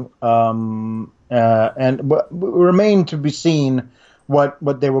AEW, and remain to be seen what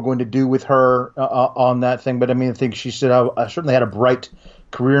they were going to do with her on that thing. But I mean, I think she certainly had a bright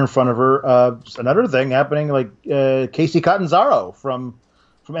career in front of her. Another thing happening, like Casey Catanzaro from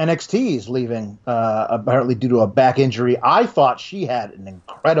NXT is leaving, apparently due to a back injury. I thought she had an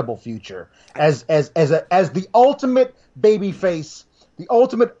incredible future as the ultimate babyface, the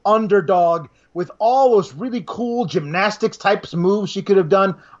ultimate underdog, with all those really cool gymnastics types moves she could have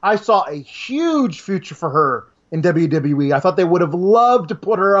done. I saw a huge future for her in WWE. I thought they would have loved to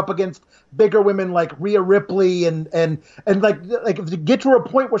put her up against bigger women like Rhea Ripley and like to get to a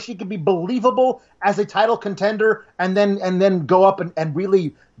point where she could be believable as a title contender and then go up and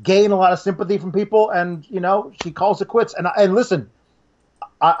really gain a lot of sympathy from people. And she calls it quits. And listen,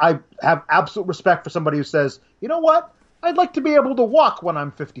 I have absolute respect for somebody who says, you know what, I'd like to be able to walk when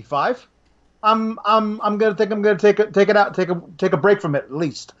I'm 55. I'm gonna take a break from it at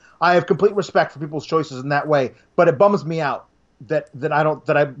least. I have complete respect for people's choices in that way, but it bums me out that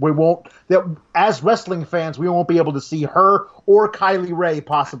as wrestling fans we won't be able to see her or Kylie Rae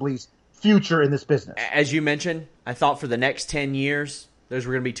possibly's future in this business. As you mentioned, I thought for the next 10 years those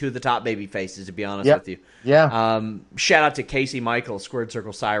were going to be two of the top baby faces, to be honest with you. Yeah. Shout out to Casey Michael, Squared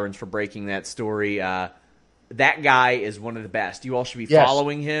Circle Sirens, for breaking that story. That guy is one of the best. You all should be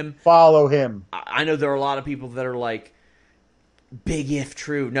following him. Follow him. I know there are a lot of people that are like, big if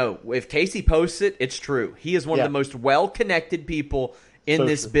true. No, if Casey posts it, it's true. He is one of the most well-connected people in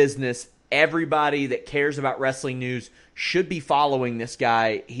this business. Everybody that cares about wrestling news should be following this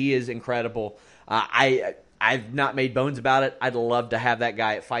guy. He is incredible. I've not made bones about it. I'd love to have that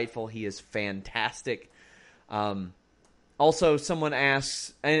guy at Fightful. He is fantastic. Also, someone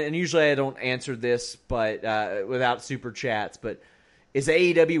asks, and usually I don't answer this, but without super chats, but is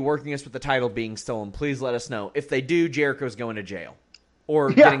AEW working us with the title being stolen? Please let us know. If they do, Jericho's going to jail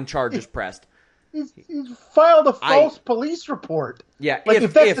or getting charges pressed. He's filed a false police report. Yeah,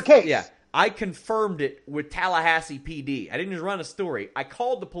 if that's the case. Yeah, I confirmed it with Tallahassee PD. I didn't just run a story. I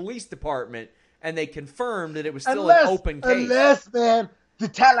called the police department, and they confirmed that it was still an open case. Unless, man, the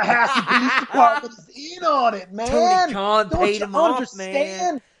Tallahassee Police Department is in on it, man. Tony Khan paid him off,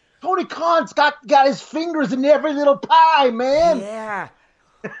 man. Tony Khan's got his fingers in every little pie, man. Yeah.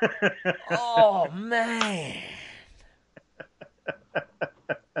 Oh, man.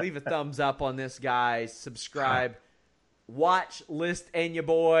 Leave a thumbs up on this, guys. Subscribe. Watch List and Your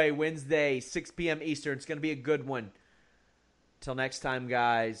Boy Wednesday, 6 p.m. Eastern. It's going to be a good one. Till next time,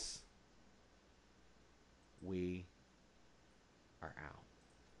 guys. We are out.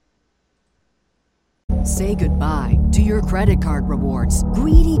 Say goodbye to your credit card rewards.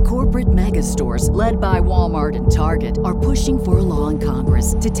 Greedy corporate mega stores, led by Walmart and Target, are pushing for a law in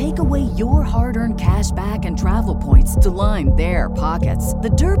Congress to take away your hard-earned cash back and travel points to line their pockets. The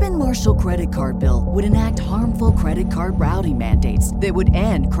Durbin-Marshall credit card bill would enact harmful credit card routing mandates that would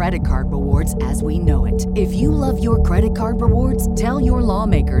end credit card rewards as we know it. If you love your credit card rewards, tell your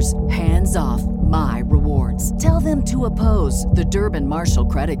lawmakers, hands off my rewards. Tell them to oppose the Durbin-Marshall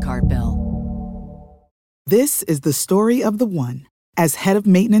credit card bill. This is the story of the one. As head of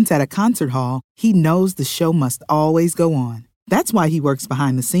maintenance at a concert hall, he knows the show must always go on. That's why he works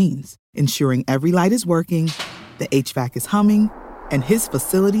behind the scenes, ensuring every light is working, the HVAC is humming, and his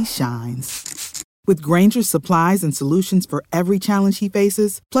facility shines. With Grainger's supplies and solutions for every challenge he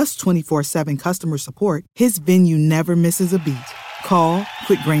faces, plus 24/7 customer support, his venue never misses a beat. Call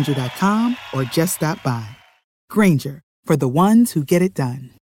quickgrainger.com or just stop by. Grainger, for the ones who get it done.